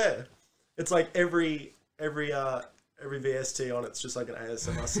 True. Yeah. It's like every every VST on it's just like an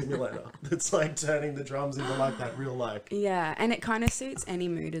ASMR simulator. It's like turning the drums into like that real like. Yeah, and it kind of suits any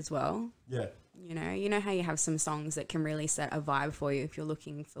mood as well. Yeah. You know how you have some songs that can really set a vibe for you if you're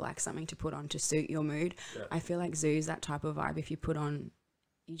looking for like something to put on to suit your mood. Yeah. I feel like Zoo's that type of vibe. If you put on,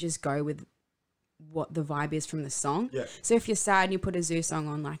 you just go with what the vibe is from the song. Yeah. So if you're sad and you put a Zoo song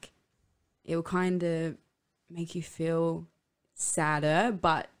on, like it will kind of make you feel sadder,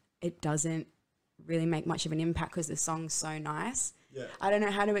 but it doesn't really make much of an impact because the song's so nice. Yeah. I don't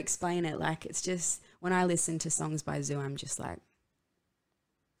know how to explain it. Like it's just when I listen to songs by Zoo, I'm just like,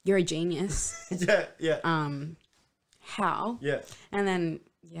 you're a genius. Yeah. Yeah. How? Yeah. And then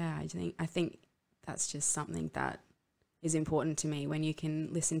I think that's just something that is important to me when you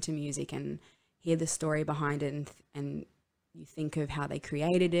can listen to music and hear the story behind it and you think of how they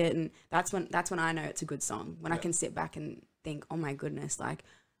created it, and that's when I know it's a good song. When I can sit back and think, oh my goodness, like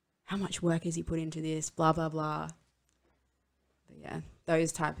how much work has he put into this, blah blah blah. But yeah,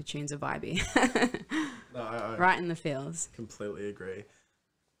 those type of tunes are vibey. No, I right in the feels. completely agree.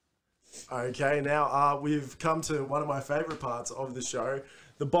 Okay, now we've come to one of my favourite parts of the show,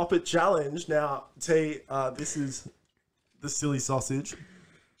 the Bop It Challenge. Now, T, this is the silly sausage.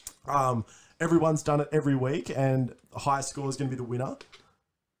 Everyone's done it every week, and the highest score is going to be the winner.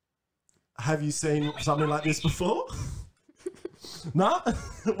 Have you seen something like this before? No?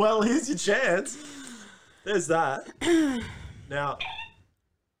 Well, here's your chance. There's that. Now,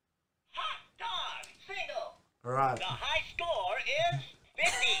 Hot dog single. all right, The high score is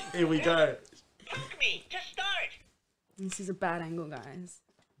 50. here we go. Poke me to start. This is a bad angle, guys.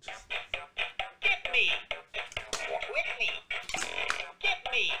 Dip me. With me.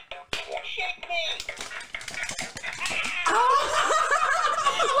 Dip me. Shake me.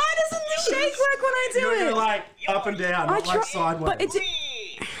 Why doesn't the shake work when I do You're it? gonna like up and down, not like sideways. but it's.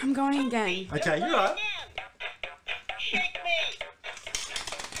 Three. I'm going again. Okay, you're right. Shake me.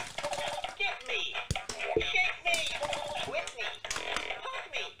 Dip me. Shake me. With me.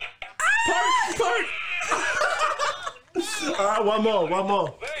 Poke me. All right, one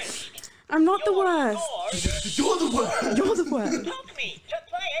more. First. I'm not the worst. Score. You're the one. You're the worst. Poke me to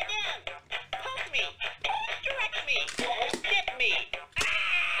play again. Poke me. Stretch me. Dip me.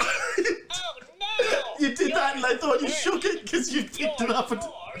 Oh no! You did that and they thought you shook it because you picked it up. And...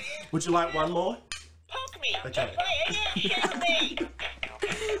 Would you like one more? Poke me. Okay. To play again. Shake me.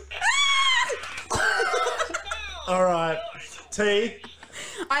 All right, T.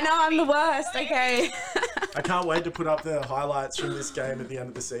 I know I'm the worst. Okay. I can't wait to put up the highlights from this game at the end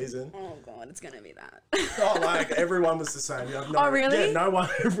of the season. Oh god, it's gonna be that. Oh, like everyone was the same. You have no, Oh, really? Yeah, no one.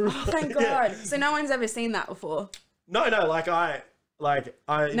 Everyone, Thank God. So no one's ever seen that before. No, like I. No,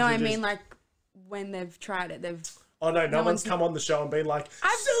 I introduced- mean like when they've tried it, they've. Oh no, no one's one's- come on the show and been like,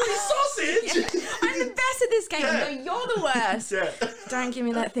 I've- silly sausage. Yeah, I'm the best at this game. Yeah. No, you're the worst. Yeah. Don't give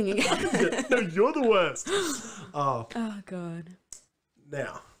me that thing again. No, you're the worst. Oh, Oh god.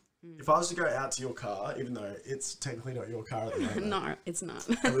 now, if I was to go out to your car, even though it's technically not your car at the moment, No, it's not.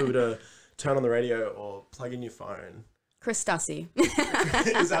 and we were to turn on the radio or plug in your phone, Chris Stussy.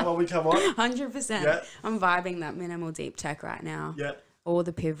 is that what we come on? 100%. Yeah. I'm vibing that minimal deep tech right now. Yeah. All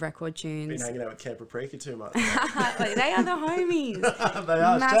the Piv record Been tunes. hanging out with Camp Paprika too much. Like, they are the homies. They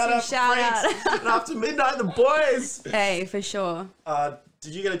are. Massive shout freaks. And after midnight, the boys. Hey, for sure.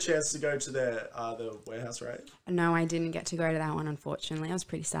 Did you get a chance to go to their the warehouse raid? No, I didn't get to go to that one, unfortunately. I was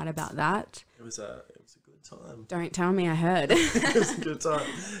pretty sad about that. It was a good time. Don't tell me I heard. It was a good time.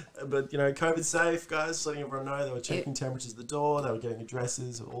 But, you know, COVID safe, guys, just letting everyone know they were checking temperatures at the door, they were getting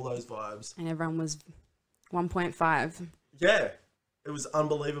addresses, all those vibes. And everyone was 1.5. Yeah, it was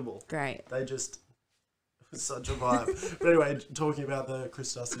unbelievable. Great. They just, it was such a vibe. But anyway, talking about the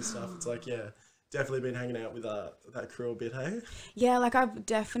Chris Dusty stuff, it's like, yeah, definitely been hanging out with that crew a bit, hey? Yeah, like I've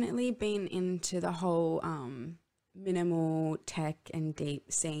definitely been into the whole minimal tech and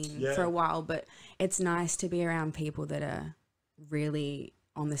deep scene for a while, but it's nice to be around people that are really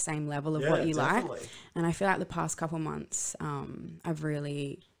on the same level of what you definitely. like. And I feel like the past couple months, I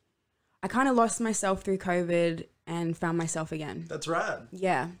kind of lost myself through COVID and found myself again. That's rad.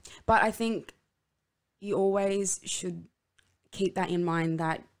 Yeah. But I think you always should keep that in mind,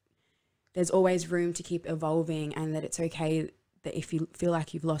 that there's always room to keep evolving, and that it's okay that if you feel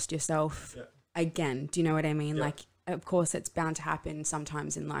like you've lost yourself again, do you know what I mean? Yeah. Like, of course, it's bound to happen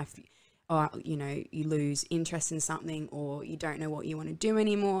sometimes in life. Or, you know, you lose interest in something, or you don't know what you want to do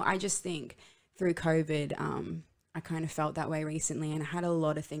anymore. I just think through COVID, I kind of felt that way recently, and I had a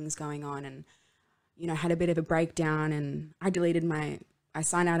lot of things going on, and, you know, had a bit of a breakdown, and I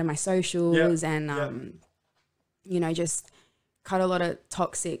signed out of my socials and, you know, just cut a lot of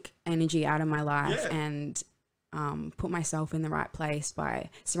toxic energy out of my life. And put myself in the right place by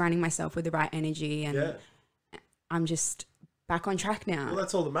surrounding myself with the right energy, and I'm just back on track now. Well,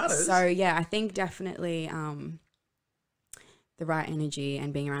 that's all that matters. So yeah, I think definitely the right energy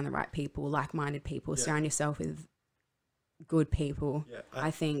and being around the right people, like-minded people, surround yourself with good people. Yeah,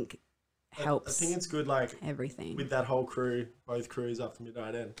 I think helps. I think it's good, like everything with that whole crew, both crews up from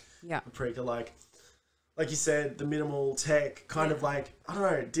Midnight and Paprika, like you said, the minimal tech, kind of like, I don't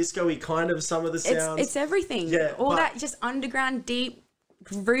know, disco-y kind of some of the sounds. It's everything. Yeah, all that just underground, deep,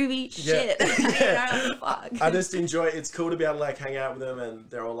 groovy shit. You know, fuck. I just enjoy it. It's cool to be able to like hang out with them, and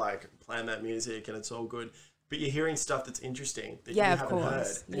they're all like playing that music, and it's all good. But you're hearing stuff that's interesting that you haven't heard.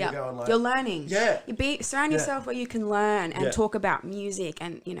 And you're going like, you're learning. Yeah. Surround yourself where you can learn and talk about music,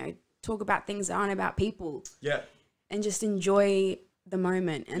 and, you know, talk about things that aren't about people. Yeah. And just enjoy the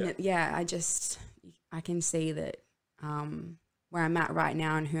moment. And I can see that where I'm at right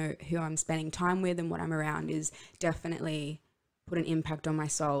now and who I'm spending time with and what I'm around is definitely put an impact on my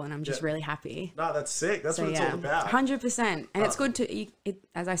soul, and I'm just really happy. No, that's sick. That's what it's all about. 100%. And it's good to,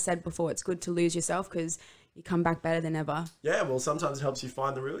 as I said before, it's good to lose yourself because you come back better than ever. Yeah, well, sometimes it helps you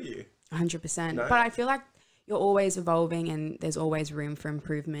find the real you. 100%. You know? But I feel like you're always evolving, and there's always room for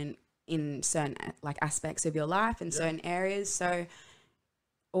improvement in certain like aspects of your life and certain areas. So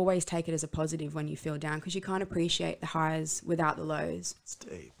always take it as a positive when you feel down, because you can't appreciate the highs without the lows. It's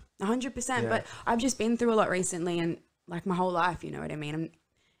deep. 100%. But I've just been through a lot recently, and like my whole life, you know what I mean?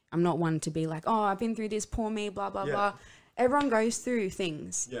 I'm not one to be like, oh, I've been through this, poor me, blah, blah, blah. Everyone goes through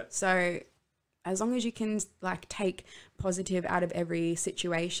things. Yeah. So as long as you can like take positive out of every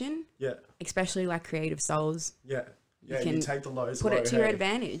situation, especially like creative souls. Yeah. Yeah, you take the lows, put it to your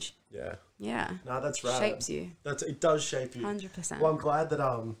advantage. Yeah. Yeah. No, that's right. Shapes you. It does shape you. 100%. Well, I'm glad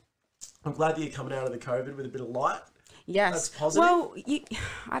that you're coming out of the COVID with a bit of light. Yes. That's positive. Well,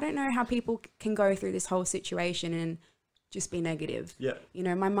 I don't know how people can go through this whole situation and just be negative. Yeah. You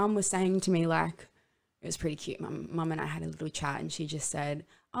know, my mum was saying to me, like, it was pretty cute. My mum and I had a little chat, and she just said,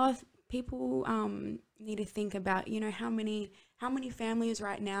 oh, people need to think about, you know, how many families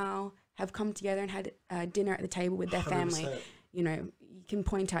right now have come together and had dinner at the table with their 100%. Family. You know, you can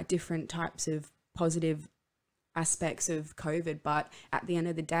point out different types of positive aspects of COVID, but at the end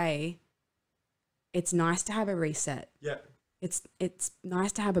of the day, it's nice to have a reset. Yeah. It's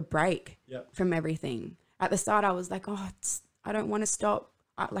nice to have a break from everything. At the start, I was like, oh, I don't want to stop.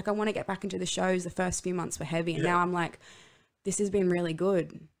 I want to get back into the shows. The first few months were heavy, and now I'm like, this has been really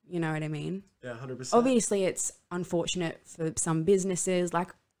good. You know what I mean? Yeah, 100%. Obviously, it's unfortunate for some businesses.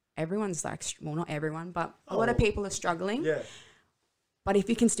 Like, everyone's like, well, not everyone, but a lot of people are struggling. Yeah. But if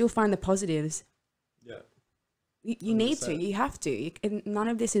you can still find the positives, you need to. You have to. None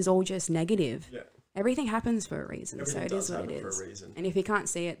of this is all just negative. Yeah. Everything happens for a reason. Everything so it is what it is. For a reason. And if you can't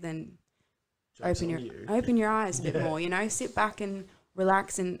see it, then open your eyes a bit more. You know, sit back and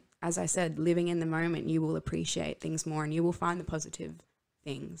relax. And as I said, living in the moment, you will appreciate things more, and you will find the positive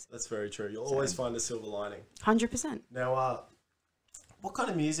things. That's very true. You'll always find a silver lining. 100%. Now, what kind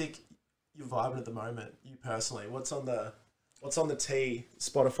of music you're vibing at the moment? You personally, what's on the T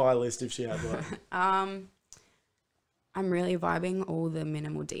Spotify list if she had one? I'm really vibing all the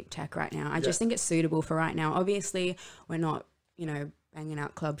minimal deep tech right now. I just think it's suitable for right now. Obviously, we're not, you know, banging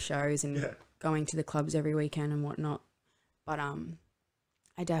out club shows and going to the clubs every weekend and whatnot. But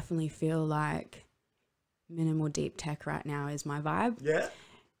I definitely feel like minimal deep tech right now is my vibe. Yeah.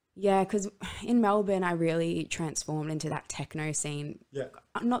 Yeah, because in Melbourne, I really transformed into that techno scene. Yeah.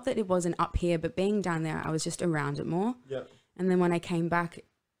 Not that it wasn't up here, but being down there, I was just around it more. Yeah. And then when I came back,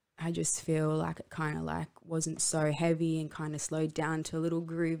 I just feel like it kind of like wasn't so heavy and kind of slowed down to a little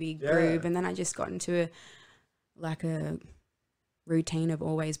groovy groove. And then I just got into a routine of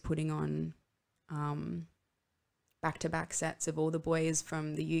always putting on back-to-back sets of all the boys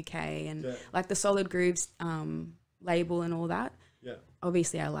from the UK and like the Solid Grooves label and all that. Yeah.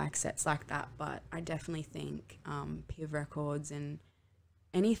 Obviously, I like sets like that, but I definitely think Piv Records and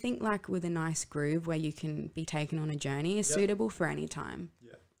anything like with a nice groove where you can be taken on a journey is suitable for any time.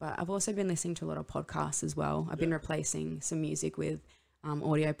 Yeah. But I've also been listening to a lot of podcasts as well. I've been replacing some music with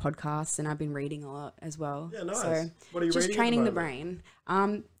audio podcasts, and I've been reading a lot as well. Yeah, nice. So what are you just training the brain.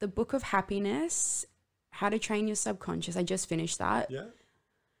 The Book of Happiness, How to Train Your Subconscious. I just finished that. Yeah.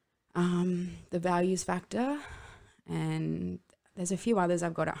 The Values Factor, and there's a few others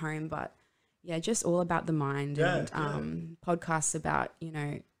I've got at home, but yeah, just all about the mind and podcasts about, you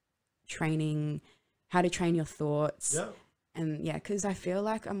know, training, how to train your thoughts. Yeah. And yeah, because I feel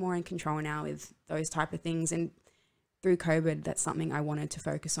like I'm more in control now with those type of things. And through COVID, that's something I wanted to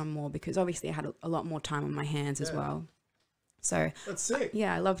focus on more because obviously I had a lot more time on my hands as well. So That's sick.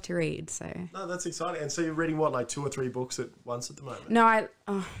 yeah, I love to read. So No, that's exciting. And so you're reading what, like 2 or 3 books at once at the moment? no, I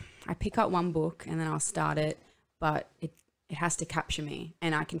pick up one book and then I'll start it, but it has to capture me,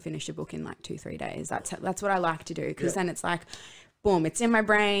 and I can finish a book in like 2-3 days. That's what I like to do, because then it's like, boom, it's in my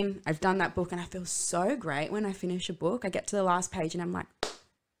brain. I've done that book, and I feel so great when I finish a book. I get to the last page and I'm like,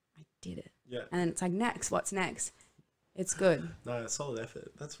 I did it. Yeah. And then it's like, next, what's next? It's good. No, solid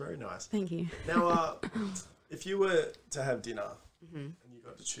effort. That's very nice. Thank you. Now, if you were to have dinner and you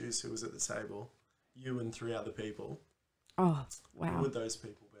got to choose who was at the table, you and 3 other people, Oh, who wow. would those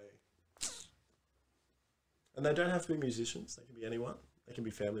people be? And they don't have to be musicians. They can be anyone. They can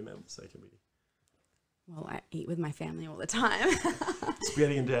be family members. They can be Well, I eat with my family all the time.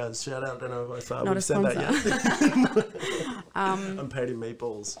 Spaghetti and Downs. Shout out. I don't know if Not we've a said that yet. sponsor. I'm paid in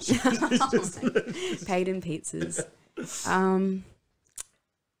meatballs. Paid in pizzas.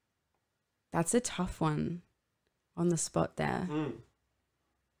 That's a tough one on the spot there.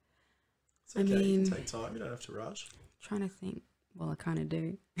 It's okay. You mean- can take time. You don't have to rush. Trying to think. Well, I kind of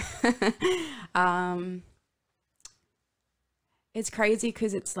do. It's crazy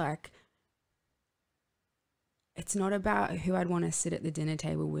because it's like, it's not about who I'd want to sit at the dinner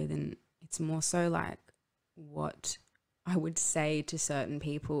table with, and it's more so like what I would say to certain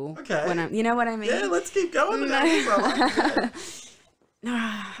people. Okay. When I'm, you know what I mean? Yeah, let's keep going with that. I like it. No,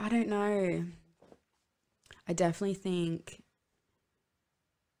 I don't know. I definitely think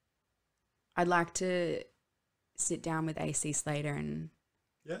I'd like to sit down with AC Slater and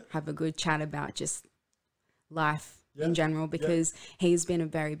Yeah. have a good chat about just life Yeah. in general, because he's been a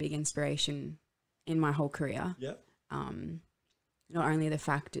very big inspiration in my whole career. Yeah. Not only the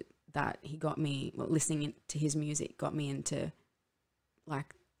fact that he got me, well, listening to his music got me into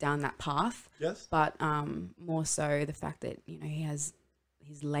like down that path, Yes. but more so the fact that, you know, he has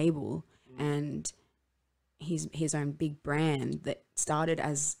his label and his own big brand that started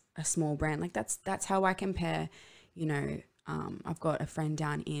as a small brand. Like that's how I compare, you know, I've got a friend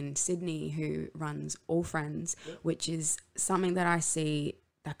down in Sydney who runs All Friends, which is something that I see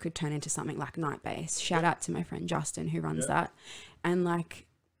that could turn into something like Night Base. Shout out to my friend Justin who runs that. And like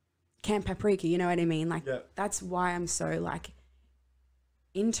Camp Paprika, you know what I mean? Like that's why I'm so like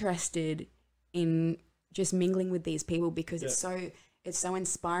interested in just mingling with these people, because it's so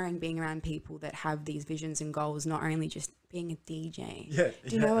inspiring being around people that have these visions and goals, not only just being a DJ.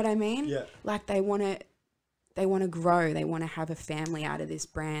 Do you know what I mean? Yeah. Like they want to grow, they want to have a family out of this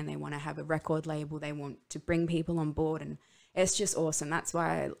brand, they want to have a record label, they want to bring people on board, and it's just awesome. That's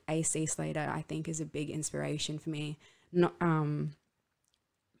why AC Slater, I think, is a big inspiration for me, not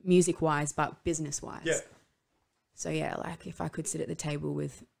music wise, but business wise. Yeah. So yeah, like if I could sit at the table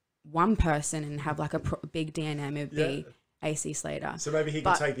with one person and have like a big D&M, it would be AC Slater. So maybe he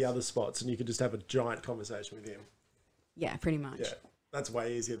could take the other spots and you could just have a giant conversation with him. Yeah, pretty much. Yeah. That's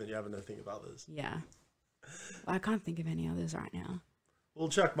way easier than you having to think of others. Yeah. I can't think of any others right now. We'll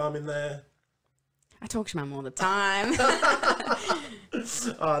chuck Mum in there. I talk to Mum all the time.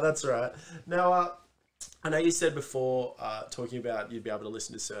 Oh, that's right. Now, I know you said before, talking about you'd be able to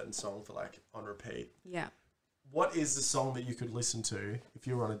listen to certain songs for like on repeat. Yeah. What is the song that you could listen to if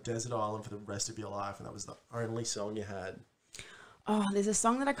you were on a desert island for the rest of your life and that was the only song you had? Oh, there's a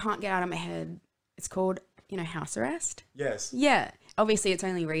song that I can't get out of my head. It's called, you know, House Arrest. Yes. Yeah. Obviously, it's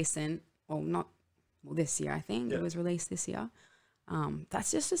only recent. Well, this year, I think. It was released this year.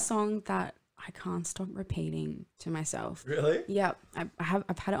 That's just a song that I can't stop repeating to myself. Really? Yeah.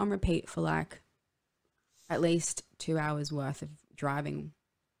 I've had it on repeat for like at least 2 hours worth of driving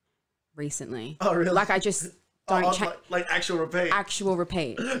recently. Oh, really? Like I just don't change. Like actual repeat. Actual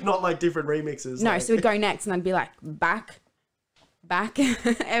repeat. Not like different remixes. No, like... so we'd go next and I'd be like, back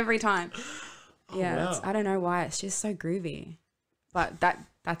every time. Yeah, wow. I don't know why. It's just so groovy. But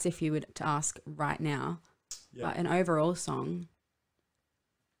that's if you were to ask right now. Yeah. But an overall song,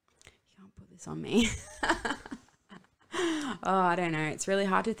 you can't put this on me. Oh, I don't know. It's really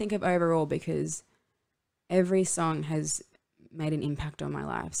hard to think of overall because every song has made an impact on my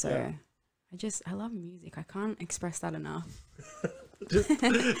life. So I love music. I can't express that enough. just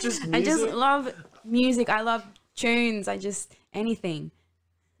music? I just love music. I love tunes. Anything.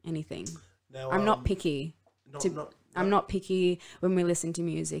 Now, I'm not picky. I'm not picky when we listen to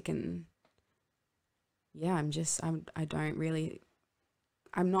music, and yeah, I'm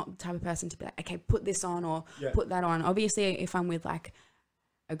not the type of person to be like, okay, put this on or put that on. Obviously, if I'm with like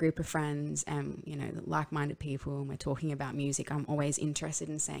a group of friends and, you know, like-minded people and we're talking about music, I'm always interested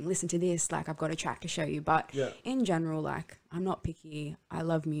in saying, listen to this, like I've got a track to show you. But in general, like I'm not picky. I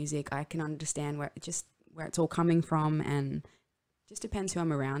love music. I can understand where it's all coming from, and just depends who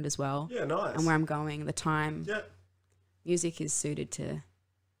I'm around as well. Yeah, nice. And where I'm going, the time. Yeah. music is suited to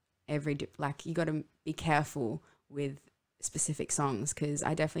like you got to be careful with specific songs, because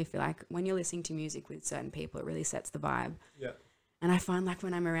I definitely feel like when you're listening to music with certain people, it really sets the vibe. Yeah. And I find like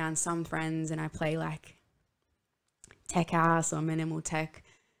when I'm around some friends and I play like tech house or minimal tech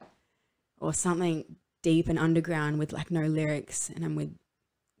or something deep and underground with like no lyrics, and I'm with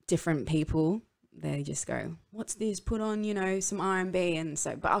different people, they just go, what's this, put on, you know, some R&B, and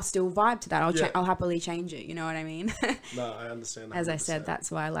so, but I'll still vibe to that. I'll happily change it, you know what I mean? No, I understand that. As I said,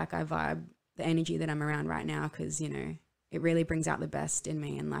 that's why like I vibe the energy that I'm around right now, because, you know, it really brings out the best in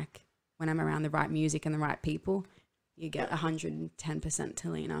me. And like when I'm around the right music and the right people, you get 110%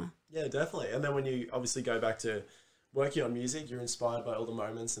 Taleena. Yeah, definitely. And then when you obviously go back to working on music, you're inspired by all the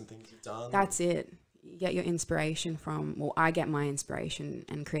moments and things you've done. That's it. You get your inspiration from, well, I get my inspiration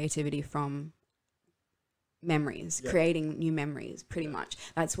and creativity from memories, creating new memories, pretty much.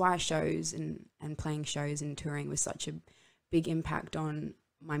 That's why shows and playing shows and touring was such a big impact on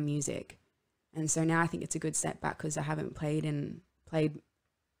my music. And so now I think it's a good step back, because I haven't played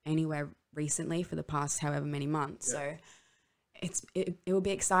anywhere recently for the past however many months. So it will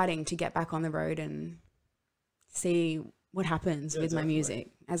be exciting to get back on the road and see what happens with my music.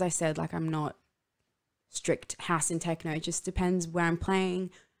 As I said, like I'm not strict house and techno. It just depends where I'm playing,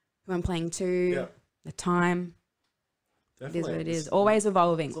 who I'm playing to, the time. Definitely. It is what it is. Always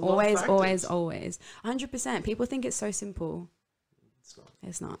evolving. Always. 100%. People think it's so simple. It's not.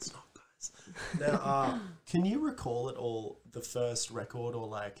 It's not, guys. Now, can you recall at all the first record or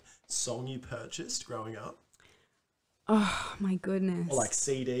like song you purchased growing up? Oh my goodness. Or like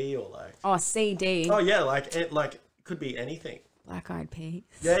CD or like. Oh, CD. Oh yeah, like it could be anything. Black Eyed Peas.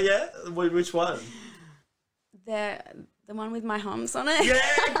 Yeah. Which one? The one with my humps on it.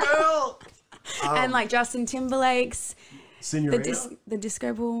 Yeah, girl. And like Justin Timberlake's Senorita? the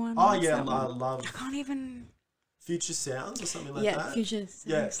disco ball one. Oh yeah, I love. I can't even. Future Sounds or something like that. Yeah, Future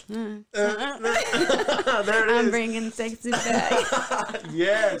Sounds. Yeah. There it is. I'm bringing sexy back.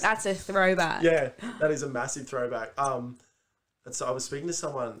 Yes. That's a throwback. Yeah, that is a massive throwback. So I was speaking to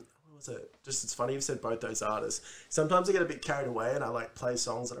someone. What was it? Just, it's funny you said both those artists. Sometimes I get a bit carried away and I like play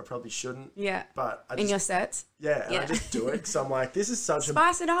songs that I probably shouldn't. Yeah. But I just, in your sets. Yeah, and I just do it because I'm like, this is such a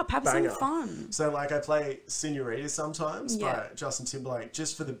spice it up, have banger. some fun. So like I play Senorita sometimes by Justin Timberlake,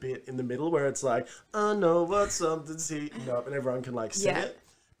 just for the bit in the middle where it's like, I know what something's heating up, and everyone can like sing it.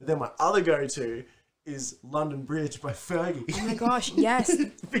 But then my other go-to is London Bridge by Fergie. Oh my gosh, yes.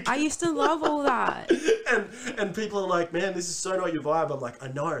 I used to love all that. And people are like, man, this is so not your vibe. I'm like, I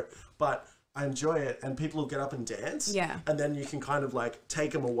know, but I enjoy it, and people will get up and dance. Yeah. And then you can kind of like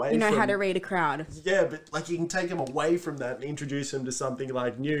take them away. You know how to read a crowd. Yeah, but like you can take them away from that and introduce them to something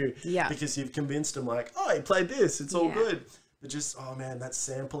like new. Yeah. Because you've convinced them like, oh, he played this, it's all good. But just, oh man, that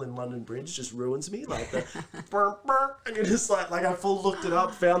sample in London Bridge just ruins me. Like the burr, burr, and you're just like I full looked it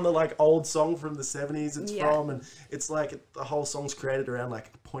up, found the like old song from the 70s it's from, and it's like the whole song's created around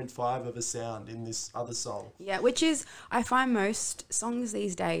like 0.5 of a sound in this other song. Yeah, which is, I find most songs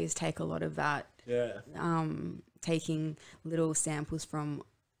these days take a lot of that. Yeah. Taking little samples from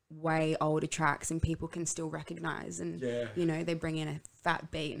way older tracks and people can still recognize, and you know, they bring in a fat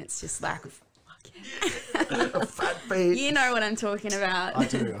beat and it's just like, a fat beat. You know what I'm talking about. I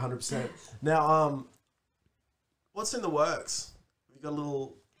do, 100%. Now, what's in the works? You got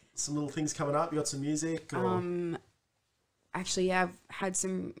some little things coming up? You got some music? Or? Actually, yeah, I've had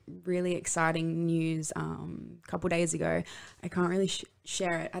some really exciting news a couple days ago. I can't really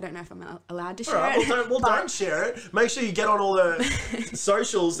share it. I don't know if I'm allowed to share it. Well, don't share it. Make sure you get on all the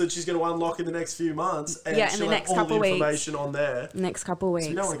socials that she's going to unlock in the next few months. And in the next couple weeks. Information on there. Next couple weeks.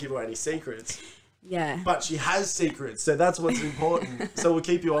 So you don't want to give away any secrets. Yeah. But she has secrets, so that's what's important. So we'll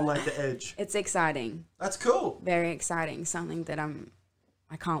keep you on like the edge. It's exciting. That's cool. Very exciting. Something that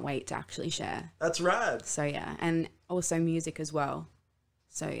I can't wait to actually share. That's rad. So yeah, and also music as well.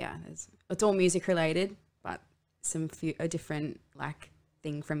 So yeah, it's all music related, but a different like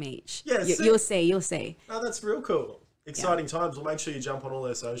thing from each. Yeah, you'll see. Oh, that's real cool. Exciting times. We'll make sure you jump on all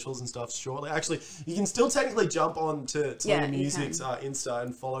their socials and stuff shortly. Actually, you can still technically jump on to Taleena Music's Insta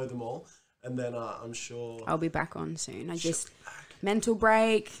and follow them all. And then I'm sure I'll be back on soon. Mental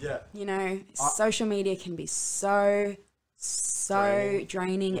break. Yeah. You know, social media can be so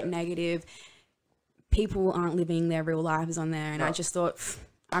draining and negative. People aren't living their real lives on there. And I just thought,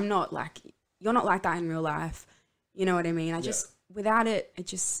 you're not like that in real life. You know what I mean? Without it,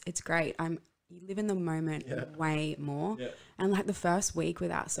 it's great. You live in the moment way more. Yeah. And like the first week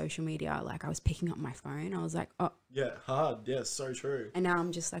without social media, like I was picking up my phone. I was like, oh. Yeah, hard. Yeah, so true. And now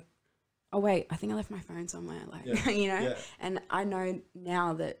I'm just like, oh wait, I think I left my phone somewhere. Like, you know? Yeah. And I know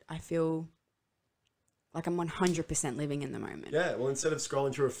now that I feel like I'm 100% living in the moment. Yeah, well, instead of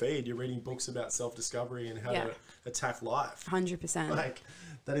scrolling through a feed, you're reading books about self-discovery and how to attack life. 100%. Like,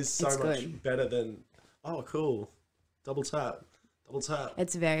 that is so It's much good. better than, oh, cool, double tap.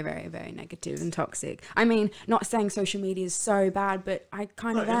 It's very, very, very negative and toxic. I mean, not saying social media is so bad, but I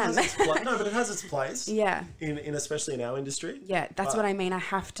kind of am. No, but it has its place. Yeah. In especially in our industry. Yeah, that's what I mean.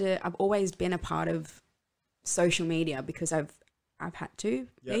 I've always been a part of social media because I've had to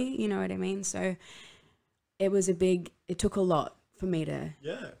be, you know what I mean? So it took a lot for me to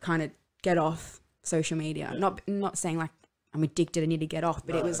kind of get off social media. Not saying like I'm addicted, I need to get off,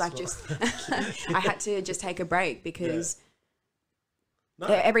 but it was like just, I had to just take a break because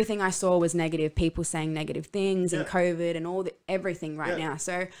everything I saw was negative, people saying negative things and COVID and everything right now.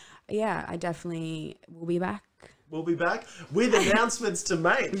 So yeah, I definitely will be back. We'll be back with announcements to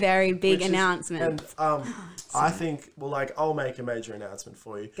make. Very big announcement. And I think, well, like, I'll make a major announcement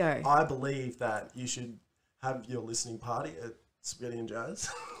for you. Go. I believe that you should have your listening party at Spaghetti and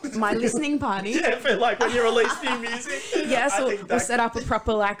Jazz. My listening party? Yeah, for like when you release new music. Yes, we'll set up a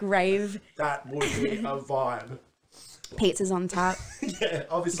proper like rave. That would be a vibe. Pizzas on tap. Yeah,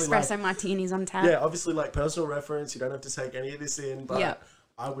 obviously. Espresso martinis on tap. Yeah, obviously, like, personal reference. You don't have to take any of this in, but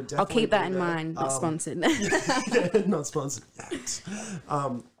I would definitely. I'll keep that in mind. Not sponsored. Not sponsored yet.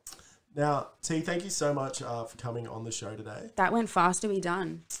 Now, T, thank you so much for coming on the show today. That went fast to be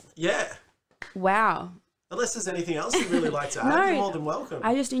done. Yeah. Wow. Unless there's anything else you'd really like to add, you're more than welcome.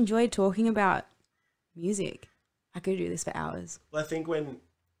 I just enjoyed talking about music. I could do this for hours. Well, I think when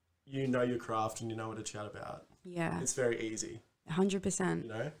you know your craft and you know what to chat about, it's very easy. 100%. You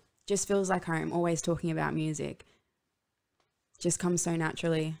know? Just feels like home, always talking about music. Just comes so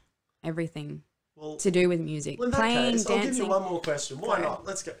naturally. Everything to do with music. Well, in that playing, case, dancing. I'll give you one more question. Why not?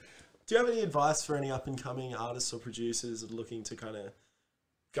 Let's go. Do you have any advice for any up-and-coming artists or producers that are looking to kind of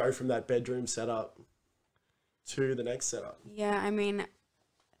go from that bedroom setup to the next setup? Yeah, I mean,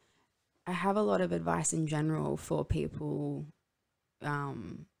 I have a lot of advice in general for people,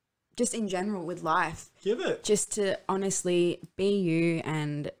 just in general with life. Give it. Just to honestly be you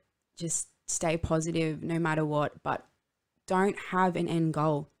and just stay positive no matter what, but don't have an end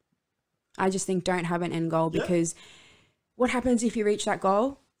goal. I just think don't have an end goal because what happens if you reach that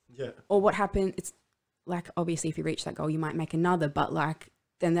goal? Yeah. Or what happens, it's like, obviously if you reach that goal, you might make another, but like,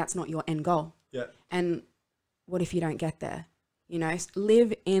 then that's not your end goal. Yeah. And what if you don't get there? You know,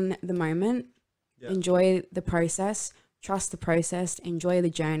 live in the moment, enjoy the process, trust the process, enjoy the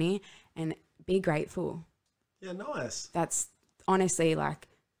journey, and be grateful. Yeah, nice. That's honestly like,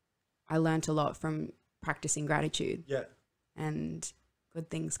 I learned a lot from practicing gratitude. Yeah. And good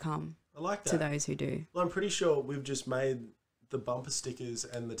things come I like that. to those who do. Well, I'm pretty sure we've just made the bumper stickers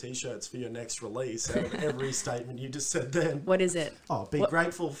and the t-shirts for your next release out of every statement you just said then. What is it? Oh, be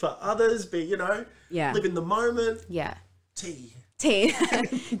grateful for others, be, you know, live in the moment. Yeah. Tea.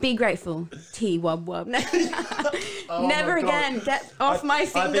 Be grateful. Tea, wob wob. Oh Never again. Get off my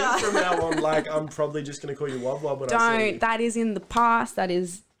finger. I think from now on, like, I'm probably just going to call you wob wob when I see you. Don't. That is in the past. That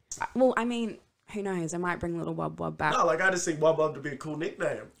is, well, I mean, who knows? I might bring little wob wob back. No, like, I just think wob wob to be a cool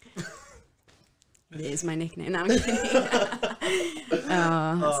nickname. It is my nickname. No, I'm kidding.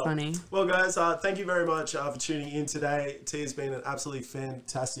 Oh, that's funny. Well, guys, thank you very much for tuning in today. T has been an absolutely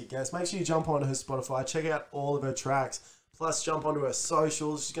fantastic guest. Make sure you jump onto her Spotify, check out all of her tracks, plus jump onto her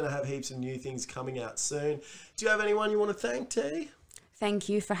socials. She's going to have heaps of new things coming out soon. Do you have anyone you want to thank, T? Thank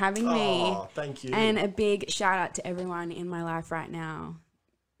you for having me. Oh, thank you. And a big shout out to everyone in my life right now,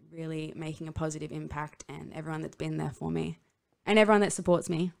 really making a positive impact, and everyone that's been there for me and everyone that supports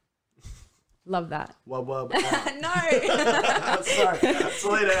me. Love that. Wub wub. No. Sorry.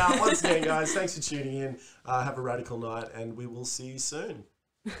 Taleena out. Once again, guys, thanks for tuning in. Have a radical night, and we will see you soon.